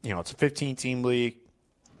 So, it's a 15-team league,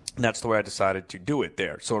 and that's the way I decided to do it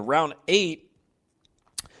there. So in round 8,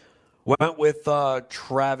 went with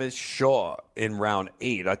Travis Shaw in round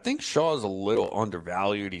 8. I think Shaw is a little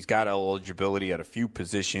undervalued. He's got eligibility at a few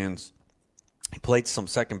positions. He played some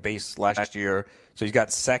second base last year, so he's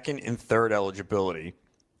got second and third eligibility.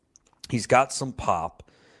 He's got some pop.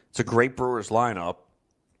 It's a great Brewers lineup.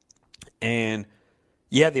 And,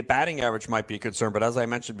 yeah, the batting average might be a concern, but as I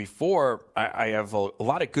mentioned before, I have a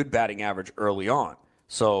lot of good batting average early on.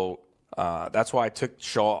 So that's why I took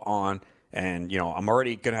Shaw on. And, I'm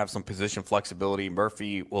already going to have some position flexibility.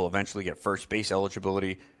 Murphy will eventually get first base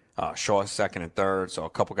eligibility. Shaw is second and third, so a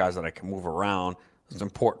couple guys that I can move around. It's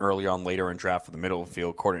important early on later in draft for the middle of the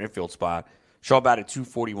field, quarter infield spot. Shaw batted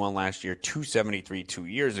 .241 last year, .273 2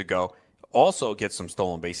 years ago. Also gets some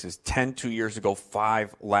stolen bases, 10 2 years ago,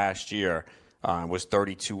 5 last year. Was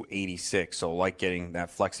 32.86. So like getting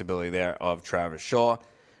that flexibility there of Travis Shaw.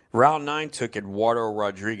 Round 9 took Eduardo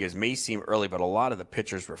Rodriguez. May seem early, but a lot of the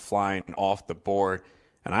pitchers were flying off the board.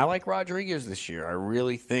 And I like Rodriguez this year. I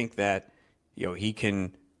really think that he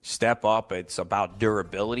can step up. It's about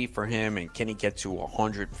durability for him, and can he get to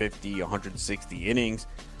 150, 160 innings?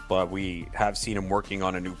 But we have seen him working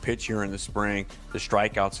on a new pitch here in the spring. The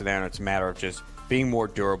strikeouts are there, and it's a matter of just being more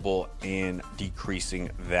durable and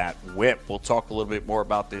decreasing that whip. We'll talk a little bit more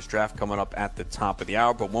about this draft coming up at the top of the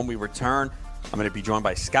hour, but when we return, I'm going to be joined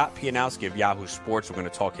by Scott Pianowski of Yahoo Sports. We're going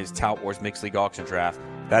to talk his Tout Wars Mixed League Auction Draft.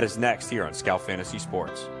 That is next here on Scout Fantasy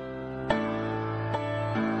Sports.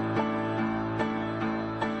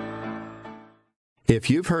 If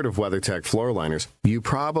you've heard of WeatherTech floor liners, you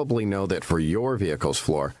probably know that for your vehicle's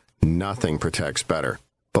floor, nothing protects better.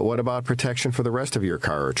 But what about protection for the rest of your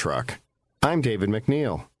car or truck? I'm David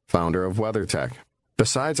McNeil, founder of WeatherTech.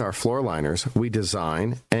 Besides our floor liners, we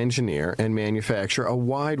design, engineer, and manufacture a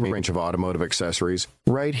wide range of automotive accessories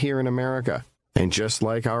right here in America. And just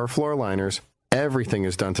like our floor liners, everything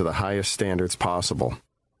is done to the highest standards possible.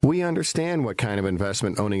 We understand what kind of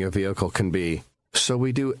investment owning a vehicle can be, so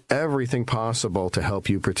we do everything possible to help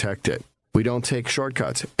you protect it. We don't take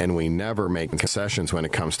shortcuts, and we never make concessions when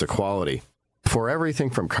it comes to quality. For everything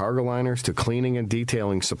from cargo liners to cleaning and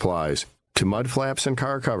detailing supplies to mud flaps and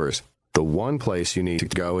car covers, the one place you need to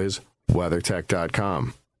go is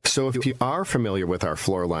WeatherTech.com. So if you are familiar with our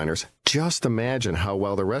floor liners, just imagine how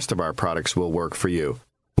well the rest of our products will work for you.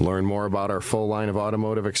 Learn more about our full line of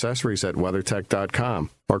automotive accessories at WeatherTech.com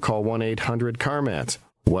or call 1-800-CarMats.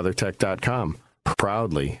 WeatherTech.com.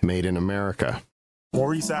 Proudly made in America.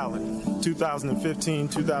 Maurice Allen,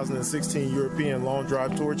 2015-2016 European Long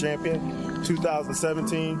Drive Tour Champion,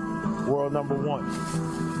 2017 World Number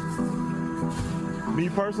 1. Me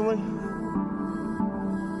personally,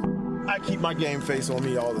 I keep my game face on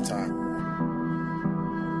me all the time.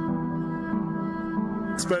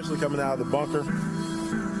 Especially coming out of the bunker,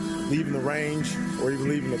 leaving the range, or even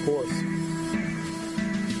leaving the course.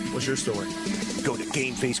 What's your story? Go to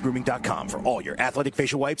GameFaceGrooming.com for all your athletic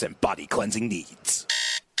facial wipes and body cleansing needs.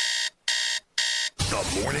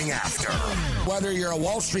 The morning after. Whether you're a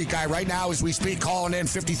Wall Street guy right now as we speak calling in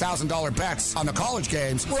 $50,000 bets on the college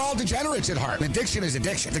games, we're all degenerates at heart. Addiction is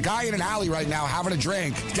addiction. The guy in an alley right now having a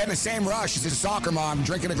drink, getting the same rush as his soccer mom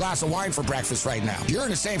drinking a glass of wine for breakfast right now. You're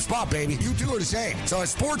in the same spot, baby. You two are the same. So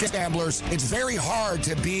as sports gamblers, it's very hard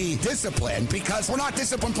to be disciplined because we're not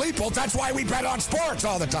disciplined people. That's why we bet on sports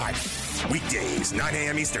all the time. Weekdays, 9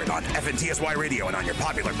 a.m. Eastern on FNTSY Radio and on your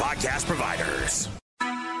popular podcast providers.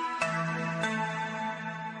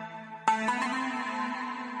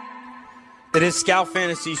 It is Scout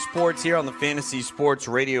Fantasy Sports here on the Fantasy Sports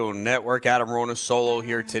Radio Network. Adam Rona solo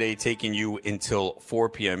here today, taking you until 4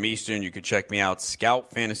 p.m. Eastern. You can check me out,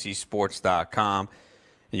 scoutfantasysports.com.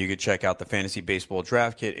 And you can check out the Fantasy Baseball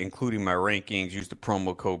Draft Kit, including my rankings. Use the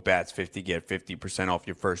promo code BATS50, get 50% off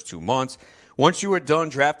your first 2 months. Once you are done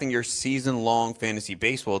drafting your season-long fantasy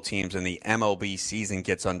baseball teams and the MLB season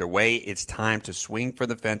gets underway, it's time to swing for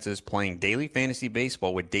the fences playing daily fantasy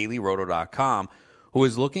baseball with DailyRoto.com, who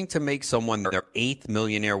is looking to make someone their 8th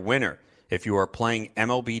millionaire winner. If you are playing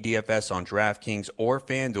MLB DFS on DraftKings or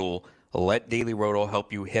FanDuel, let Daily Roto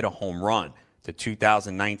help you hit a home run. The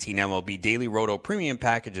 2019 MLB Daily Roto Premium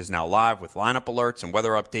Package is now live with lineup alerts and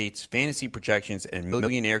weather updates, fantasy projections, and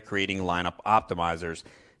millionaire-creating lineup optimizers.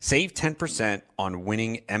 Save 10% on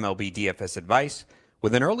winning MLB DFS advice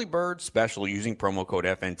with an early bird special using promo code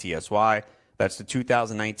FNTSY. That's the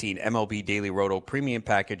 2019 MLB Daily Roto Premium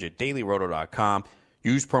Package at DailyRoto.com.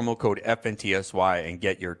 Use promo code FNTSY and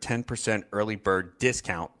get your 10% early bird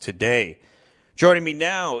discount today. Joining me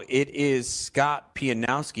now, it is Scott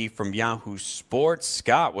Pianowski from Yahoo Sports.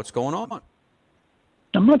 Scott, what's going on?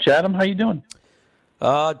 Not much, Adam. How you doing?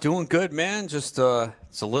 Doing good, man. Just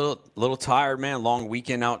it's a little tired, man. Long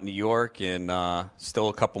weekend out in New York, and still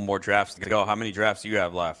a couple more drafts to go. How many drafts do you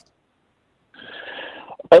have left?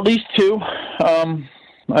 At least 2.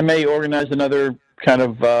 I may organize another kind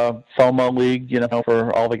of FOMO league,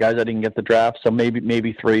 for all the guys that didn't get the draft. So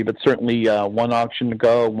maybe 3, but certainly 1 auction to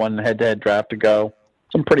go, 1 head-to-head draft to go.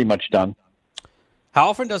 So I'm pretty much done. How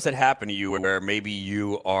often does it happen to you where maybe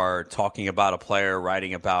you are talking about a player,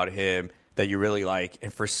 writing about him that you really like,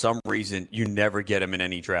 and for some reason you never get him in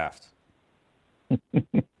any draft?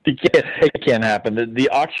 It can't happen. The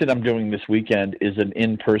auction I'm doing this weekend is an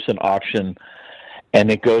in-person auction, and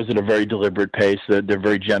it goes at a very deliberate pace. They're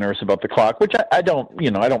very generous about the clock, which I don't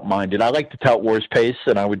mind it. I like the Tout Wars pace,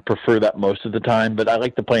 and I would prefer that most of the time, but I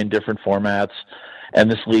like to play in different formats. And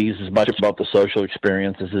this league is as much about the social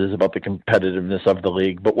experience as it is about the competitiveness of the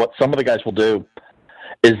league. But what some of the guys will do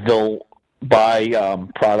is they'll buy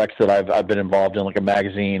products that I've been involved in, like a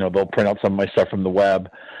magazine, or they'll print out some of my stuff from the web,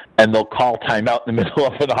 and they'll call timeout in the middle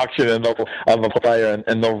of an auction and they'll have a player,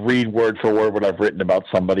 and they'll read word for word what I've written about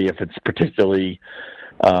somebody if it's particularly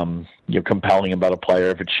compelling about a player.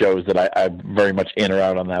 If it shows that I'm very much in or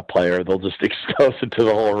out on that player, they'll just expose it to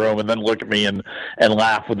the whole room and then look at me and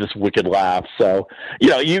laugh with this wicked laugh. So,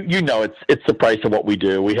 it's the price of what we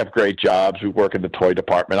do. We have great jobs. We work in the toy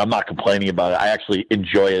department. I'm not complaining about it. I actually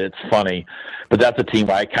enjoy it. It's funny. But that's a team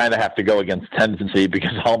where I kind of have to go against tendency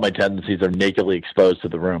because all my tendencies are nakedly exposed to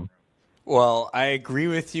the room. Well, I agree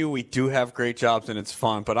with you. We do have great jobs and it's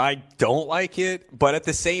fun, but I don't like it. But at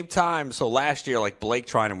the same time, so last year, like Blake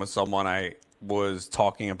Trinan was someone I was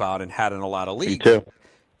talking about and had in a lot of leagues. Me too.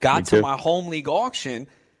 Got to my home league auction,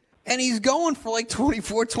 and he's going for like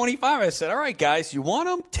 24, 25. I said, all right, guys, you want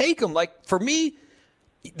him? Take him. Like, for me,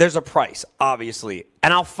 there's a price, obviously,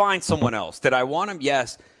 and I'll find someone else. Did I want him?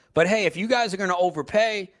 Yes. But, hey, if you guys are going to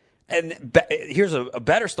overpay, and here's a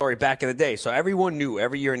better story back in the day. So everyone knew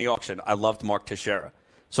every year in the auction I loved Mark Teixeira.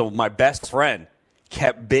 So my best friend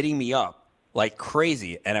kept bidding me up like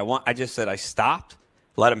crazy. And I just said I stopped,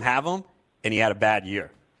 let him have him, and he had a bad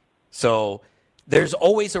year. So there's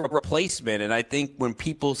always a replacement. And I think when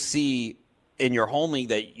people see in your home league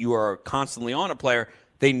that you are constantly on a player,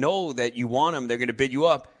 they know that you want him. They're going to bid you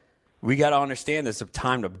up. We got to understand there's a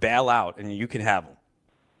time to bail out, and you can have him.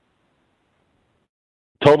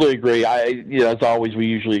 Totally agree. As always, we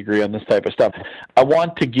usually agree on this type of stuff. I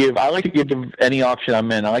like to give any auction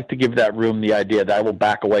I'm in, I like to give that room the idea that I will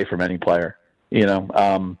back away from any player. So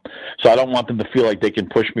I don't want them to feel like they can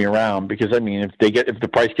push me around because, if the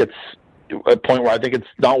price gets to a point where I think it's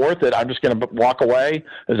not worth it, I'm just going to walk away.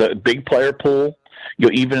 There's a big player pool.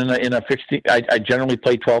 Even in a fixed team, I generally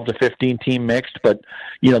play 12 to 15 team mixed, but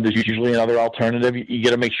there's usually another alternative. You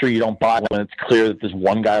got to make sure you don't buy when it's clear that there's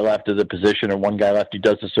one guy left at a position or one guy left who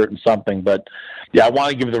does a certain something. But I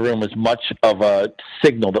want to give the room as much of a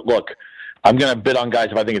signal that, look, I'm going to bid on guys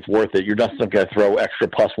if I think it's worth it. You're not going to throw extra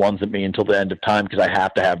 +1s at me until the end of time because I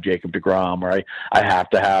have to have Jacob deGrom or I have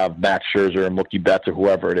to have Max Scherzer or Mookie Betts or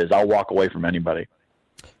whoever it is. I'll walk away from anybody.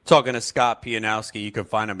 Talking to Scott Pianowski, you can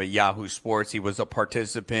find him at Yahoo Sports. He was a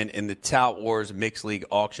participant in the Tout Wars Mixed League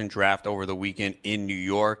Auction Draft over the weekend in New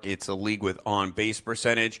York. It's a league with on-base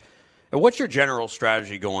percentage. And what's your general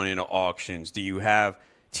strategy going into auctions? Do you have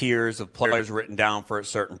tiers of players written down for a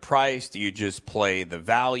certain price? Do you just play the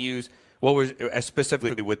values? What was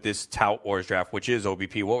specifically with this Tout Wars draft, which is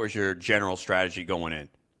OBP, what was your general strategy going in?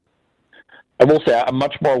 I will say I'm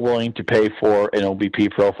much more willing to pay for an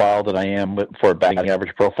OBP profile than I am for a batting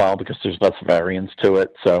average profile because there's less variance to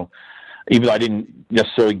it. So even though I didn't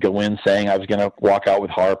necessarily go in saying I was going to walk out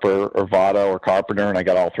with Harper or Votto or Carpenter, and I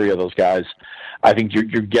got all three of those guys, I think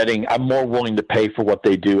you're getting – I'm more willing to pay for what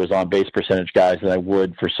they do as on-base percentage guys than I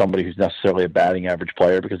would for somebody who's necessarily a batting average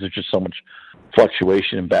player, because there's just so much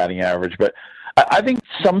fluctuation in batting average. But I think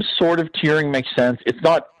some sort of tiering makes sense. It's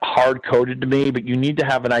not hard-coded to me, but you need to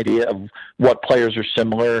have an idea of what players are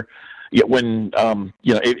similar. When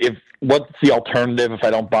if what's the alternative if I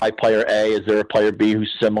don't buy player A? Is there a player B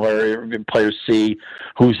who's similar? Player C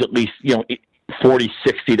who's at least 40-60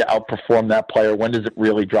 to outperform that player? When does it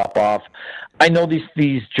really drop off? I know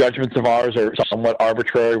these judgments of ours are somewhat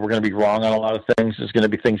arbitrary. We're going to be wrong on a lot of things. There's going to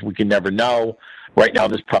be things we can never know. Right now,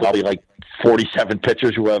 there's probably like 47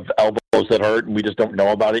 pitchers who have elbows that hurt, and we just don't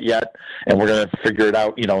know about it yet. And we're going to figure it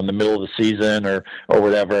out, in the middle of the season or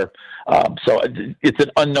whatever. So it's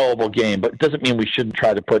an unknowable game, but it doesn't mean we shouldn't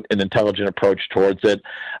try to put an intelligent approach towards it.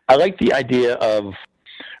 I like the idea of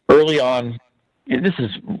early on. This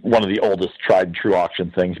is one of the oldest tried and true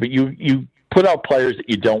auction things, but you put out players that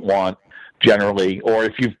you don't want generally, or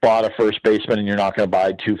if you've bought a first baseman and you're not going to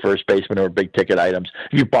buy two first basemen or big ticket items.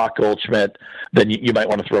 If you bought Goldschmidt, then you might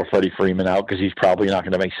want to throw Freddie Freeman out because he's probably not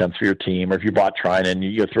going to make sense for your team. Or if you bought Trinan,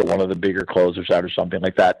 you throw one of the bigger closers out or something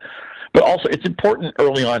like that. But also, it's important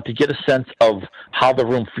early on to get a sense of how the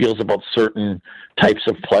room feels about certain types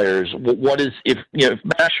of players. What is if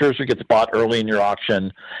Max Scherzer gets bought early in your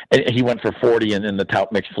auction and he went for 40 in the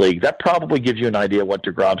Tout Mixed League, that probably gives you an idea what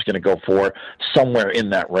DeGrom's going to go for somewhere in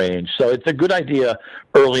that range. So it's a good idea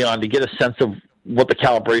early on to get a sense of what the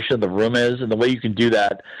calibration of the room is, and the way you can do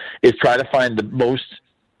that is try to find the most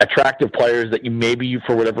attractive players that you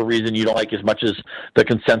for whatever reason you don't like as much as the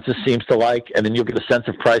consensus seems to like, and then you'll get a sense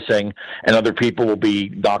of pricing, and other people will be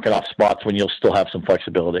knocking off spots when you'll still have some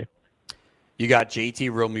flexibility. You got JT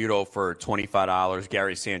Realmuto for $25.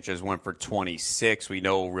 Gary Sanchez went for $26. We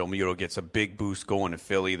know Realmuto gets a big boost going to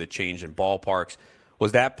Philly, the change in ballparks.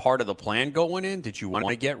 Was that part of the plan going in? Did you want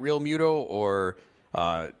to get Realmuto, or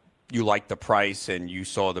you liked the price and you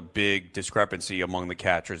saw the big discrepancy among the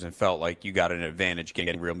catchers and felt like you got an advantage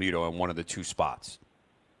getting Realmuto in one of the two spots?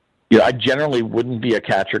 I generally wouldn't be a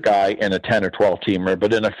catcher guy in a 10 or 12 teamer,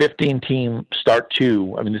 but in a 15-team start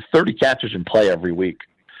two, there's 30 catchers in play every week.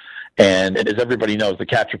 And as everybody knows, the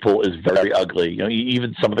catcher pool is very ugly.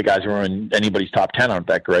 Even some of the guys who are in anybody's top 10 aren't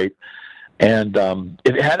that great. And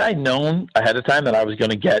had I known ahead of time that I was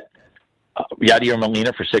going to get Yadier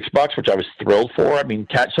Molina for $6, which I was thrilled for.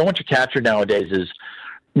 So much a catcher nowadays is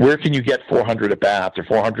where can you get 400 at bats or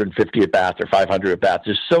 450 at bats or 500 at bats?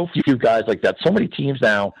 There's so few guys like that. So many teams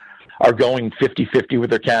now are going 50-50 with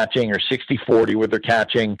their catching or 60-40 with their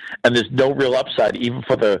catching, and there's no real upside even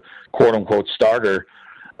for the quote-unquote starter.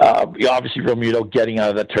 Obviously, Realmuto getting out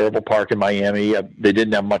of that terrible park in Miami. They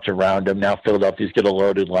didn't have much around him. Now Philadelphia's got a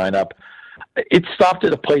loaded lineup. It stopped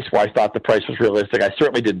at a place where I thought the price was realistic. I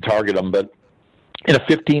certainly didn't target them, but in a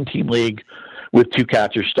 15-team league with two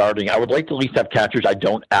catchers starting, I would like to at least have catchers I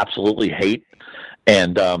don't absolutely hate.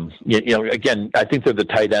 And, again, I think they're the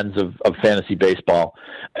tight ends of fantasy baseball.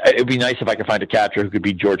 It would be nice if I could find a catcher who could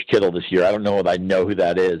be George Kittle this year. I don't know if I know who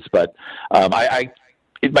that is, but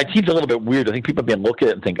my team's a little bit weird. I think people have been looking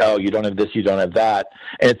at it and think, oh, you don't have this, you don't have that.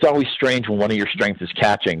 And it's always strange when one of your strengths is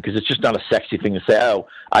catching, because it's just not a sexy thing to say, oh,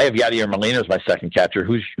 I have Yadier Molina as my second catcher.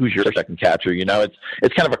 Who's your second catcher?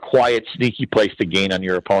 It's kind of a quiet, sneaky place to gain on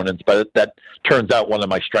your opponents, but that turns out one of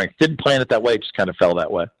my strengths. Didn't plan it that way, it just kind of fell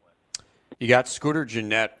that way. You got Scooter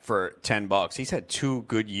Gennett for $10. He's had 2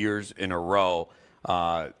 good years in a row.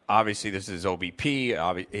 Obviously, this is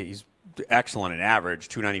OBP. He's excellent in average,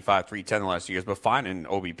 295, 310 the last 2 years, but fine in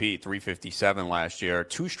OBP, 357 last year.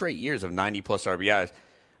 2 straight years of 90-plus RBIs.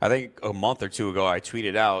 I think a month or two ago I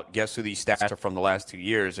tweeted out, guess who these stats are from the last 2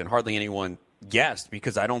 years, and hardly anyone guessed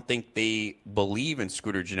because I don't think they believe in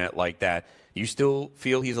Scooter Gennett like that. You still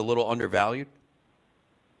feel he's a little undervalued?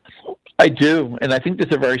 I do, and I think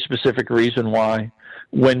there's a very specific reason why.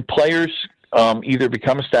 When players either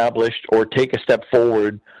become established or take a step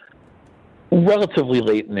forward relatively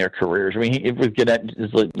late in their careers. If we get at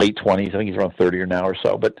his late 20s, I think he's around 30 or now or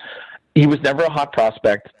so, but he was never a hot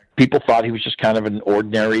prospect. People thought he was just kind of an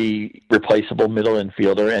ordinary, replaceable middle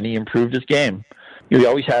infielder, and he improved his game. He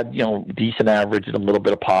always had, decent average and a little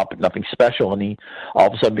bit of pop, but nothing special, and he all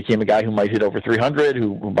of a sudden became a guy who might hit over 300,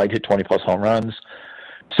 who might hit 20-plus home runs.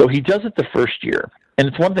 So he does it the first year. And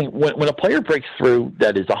it's one thing, when a player breaks through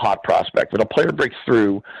that is a hot prospect, when a player breaks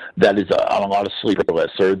through that is on a lot of sleeper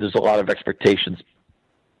lists, or there's a lot of expectations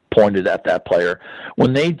pointed at that player,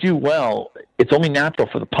 when they do well, it's only natural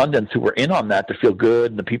for the pundits who were in on that to feel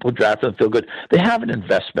good, and the people who drafted them feel good. They have an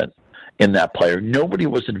investment. in that player. Nobody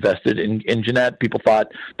was invested in Gennett. People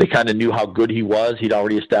thought they kind of knew how good he was. He'd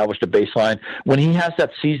already established a baseline. When he has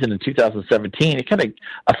that season in 2017, it kind of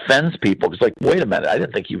offends people. It's like, wait a minute, I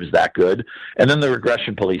didn't think he was that good. And then the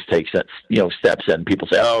regression police takes it, steps in. People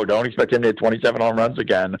say, oh, don't expect him to hit 27 home runs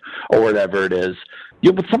again, or whatever it is.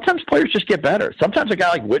 But sometimes players just get better. Sometimes a guy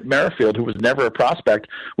like Whit Merrifield, who was never a prospect,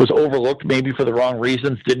 was overlooked maybe for the wrong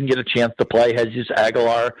reasons, didn't get a chance to play. Jesus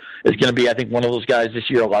Aguilar is going to be, I think, one of those guys this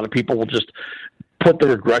year. A lot of people will just put the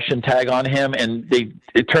regression tag on him, and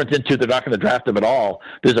it turns into they're not going to draft him at all.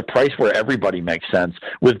 There's a price where everybody makes sense.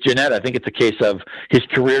 With Gennett, I think it's a case of his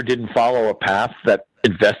career didn't follow a path that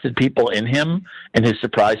invested people in him, and his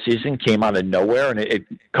surprise season came out of nowhere, and it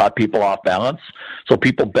caught people off balance. So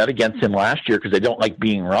people bet against him last year because they don't like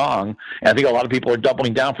being wrong. And I think a lot of people are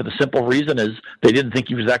doubling down for the simple reason is they didn't think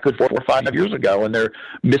he was that good 4 or 5 years ago, and they're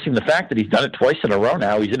missing the fact that he's done it twice in a row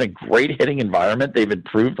now. He's in a great hitting environment. They've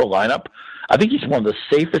improved the lineup. I think he's one of the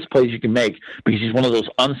safest plays you can make because he's one of those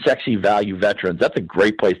unsexy value veterans. That's a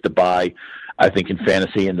great place to buy, I think, in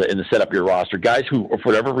fantasy and to set up your roster. Guys who, for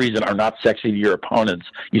whatever reason, are not sexy to your opponents,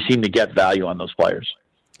 you seem to get value on those players.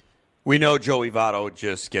 We know Joey Votto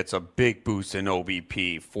just gets a big boost in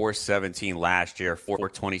OBP, 417 last year,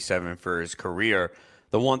 427 for his career.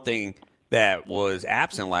 The one thing that was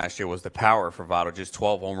absent last year was the power for Votto, just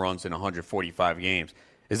 12 home runs in 145 games.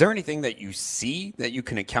 Is there anything that you see that you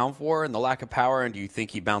can account for in the lack of power, and do you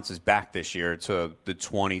think he bounces back this year to the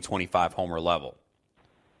 20, 25 homer level?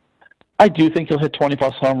 I do think he'll hit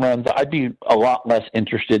 20-plus home runs. I'd be a lot less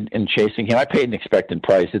interested in chasing him. I paid an expected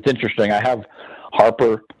price. It's interesting. I have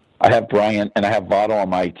Harper, I have Bryant, and I have Votto on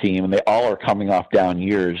my team, and they all are coming off down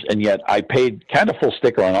years, and yet I paid kind of full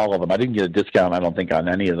sticker on all of them. I didn't get a discount, I don't think, on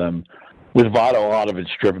any of them. With Votto, a lot of it's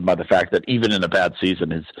driven by the fact that even in a bad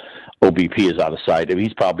season, his OBP is out of sight. I mean,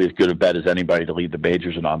 he's probably as good a bet as anybody to lead the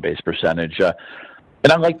majors in on-base percentage.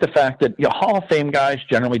 And I like the fact that Hall of Fame guys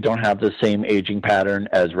generally don't have the same aging pattern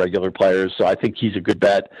as regular players, so I think he's a good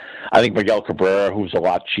bet. I think Miguel Cabrera, who's a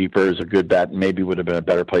lot cheaper, is a good bet, and maybe would have been a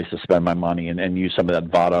better place to spend my money and use some of that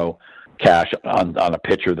Votto cash on a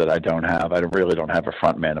pitcher that I don't have. I really don't have a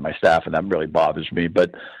front man in my staff, and that really bothers me.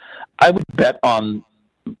 But I would bet on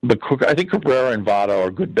I think Cabrera and Votto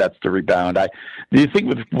are good bets to rebound. The thing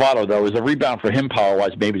with Votto, though, is a rebound for him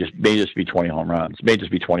power-wise may just be 20 home runs, may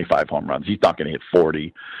just be 25 home runs. He's not going to hit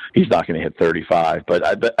 40. He's not going to hit 35.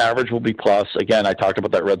 But the average will be plus. Again, I talked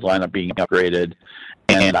about that Reds lineup being upgraded,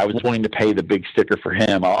 and I was willing to pay the big sticker for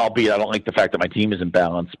him, albeit I don't like the fact that my team isn't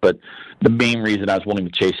balanced. But the main reason I was willing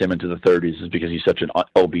to chase him into the 30s is because he's such an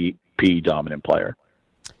OBP-dominant player.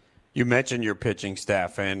 You mentioned your pitching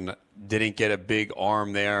staff and didn't get a big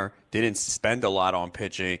arm there, didn't spend a lot on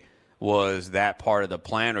pitching. Was that part of the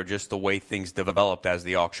plan or just the way things developed as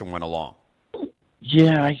the auction went along?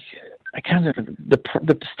 Yeah, I kind of,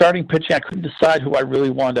 the starting pitching, I couldn't decide who I really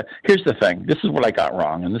wanted to. Here's the thing. This is what I got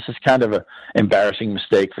wrong, and this is kind of an embarrassing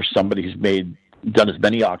mistake for somebody who's done as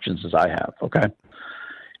many auctions as I have, okay?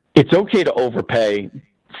 It's okay to overpay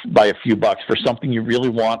by a few bucks for something you really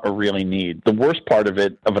want or really need. The worst part of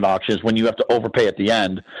an auction is when you have to overpay at the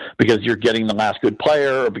end because you're getting the last good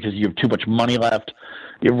player or because you have too much money left.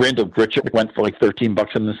 Randall Grichuk went for like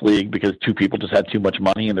 $13 in this league because two people just had too much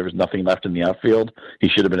money and there was nothing left in the outfield. He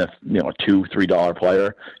should have been a $2, $3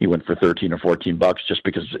 player. He went for $13 or $14 just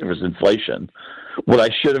because it was inflation. What I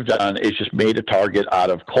should have done is just made a target out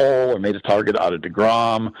of Cole or made a target out of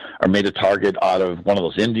DeGrom or made a target out of one of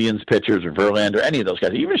those Indians pitchers or Verlander, any of those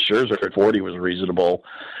guys. Even Scherzer at 40 was reasonable,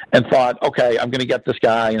 and thought, okay, I'm going to get this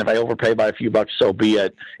guy, and if I overpay by a few bucks, so be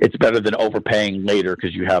it. It's better than overpaying later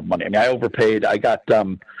because you have money. I mean, I overpaid. I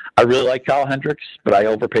really like Kyle Hendricks, but I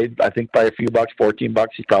overpaid, I think, by a few bucks, $14.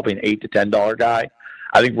 He's probably an $8 to $10 guy.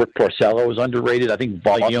 I think Rick Porcello is underrated. I think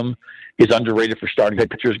volume is underrated for starting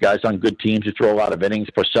pitchers, guys on good teams who throw a lot of innings.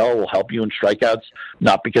 Porcello will help you in strikeouts,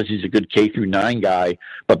 not because he's a good K-9 guy,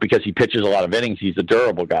 but because he pitches a lot of innings. He's a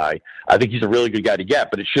durable guy. I think he's a really good guy to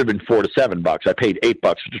get, but it should have been $4 to $7. I paid $8,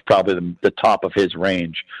 which is probably the top of his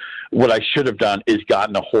range. What I should have done is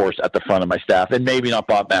gotten a horse at the front of my staff and maybe not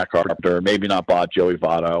bought Matt Carpenter, maybe not bought Joey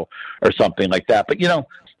Votto or something like that. But,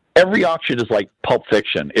 every auction is like Pulp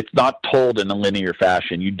Fiction. It's not told in a linear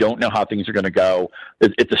fashion. You don't know how things are going to go.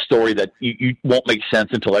 It's a story that you won't make sense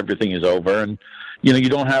until everything is over. And, you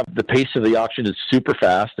don't have the pace of the auction is super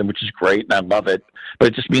fast, and which is great, and I love it. But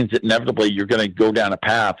it just means that inevitably you're going to go down a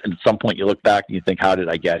path, and at some point you look back and you think, how did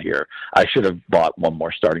I get here? I should have bought one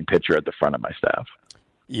more starting pitcher at the front of my staff.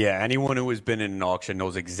 Yeah, anyone who has been in an auction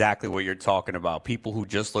knows exactly what you're talking about. People who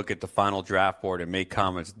just look at the final draft board and make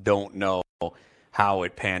comments don't know how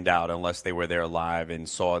it panned out unless they were there live and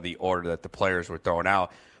saw the order that the players were throwing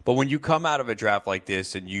out. But when you come out of a draft like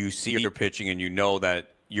this and you see your pitching and you know that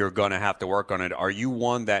you're going to have to work on it, are you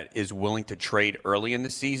one that is willing to trade early in the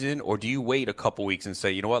season, or do you wait a couple weeks and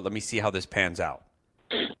say, you know what, let me see how this pans out?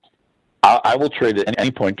 I will trade at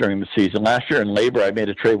any point during the season. Last year in labor, I made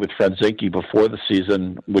a trade with Fred Zinke before the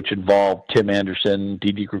season, which involved Tim Anderson,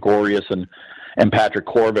 Didi Gregorius, and Patrick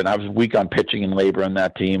Corbin. I was weak on pitching in labor on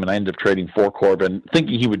that team, and I ended up trading for Corbin,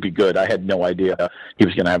 thinking he would be good. I had no idea he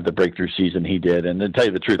was going to have the breakthrough season he did. And to tell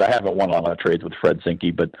you the truth, I haven't won a lot of trades with Fred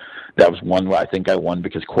Zinke, but that was one where I think I won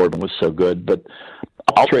because Corbin was so good. But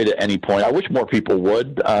I'll trade at any point. I wish more people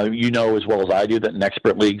would. You know as well as I do that in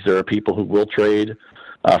expert leagues there are people who will trade.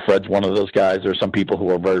 Fred's one of those guys. There are some people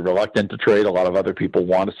who are very reluctant to trade. A lot of other people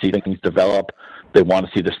want to see things develop. They want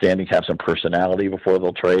to see the standings have some personality before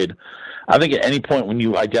they'll trade. I think at any point when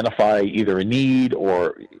you identify either a need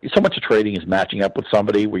or so much of trading is matching up with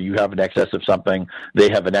somebody where you have an excess of something, they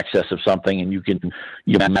have an excess of something, and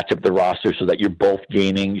you match up the roster so that you're both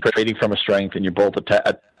gaining, you're trading from a strength, and you're both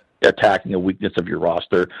attacking a weakness of your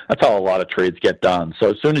roster. That's how a lot of trades get done.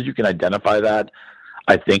 So as soon as you can identify that,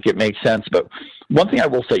 I think it makes sense. But one thing I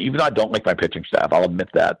will say, even though I don't like my pitching staff, I'll admit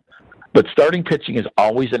that, but starting pitching is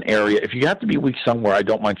always an area. If you have to be weak somewhere, I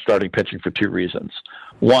don't mind starting pitching for two reasons.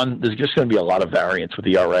 One, there's just going to be a lot of variance with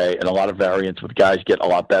ERA and a lot of variance with guys get a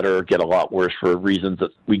lot better, get a lot worse for reasons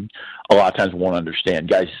that we a lot of times won't understand.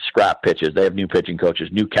 Guys scrap pitches. They have new pitching coaches,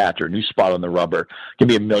 new catcher, new spot on the rubber. It can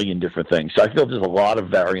be a million different things. So I feel there's a lot of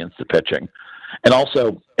variance to pitching. And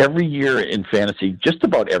also, every year in fantasy, just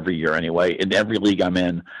about every year anyway, in every league I'm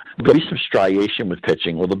in, there'll be some striation with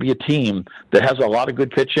pitching. Well, there'll be a team that has a lot of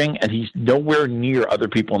good pitching, and he's nowhere near other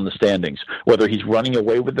people in the standings, whether he's running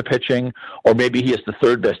away with the pitching or maybe he has the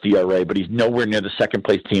third best ERA, but he's nowhere near the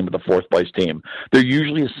second-place team or the fourth-place team. There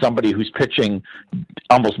usually is somebody who's pitching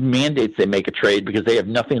almost mandates they make a trade because they have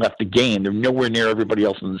nothing left to gain. They're nowhere near everybody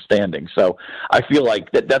else in the standings. So I feel like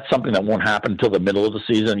that's something that won't happen until the middle of the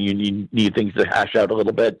season. You need things to hash out a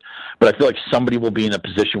little bit. But I feel like somebody will be in a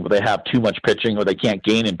position where they have too much pitching or they can't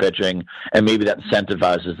gain in pitching, and maybe that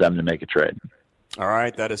incentivizes them to make a trade. All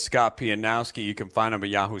right, that is Scott Pianowski. You can find him at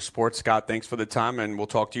Yahoo Sports. Scott, thanks for the time, and we'll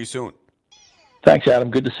talk to you soon. Thanks, Adam.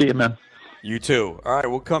 Good to see you, man. You too. All right,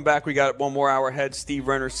 we'll come back. We got one more hour ahead. Steve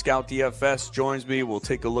Renner, Scout DFS, joins me. We'll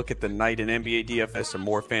take a look at the night in NBA DFS and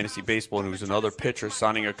more fantasy baseball news. Another pitcher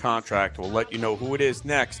signing a contract. We'll let you know who it is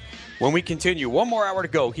next when we continue. One more hour to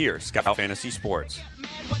go here, Scout Fantasy Sports.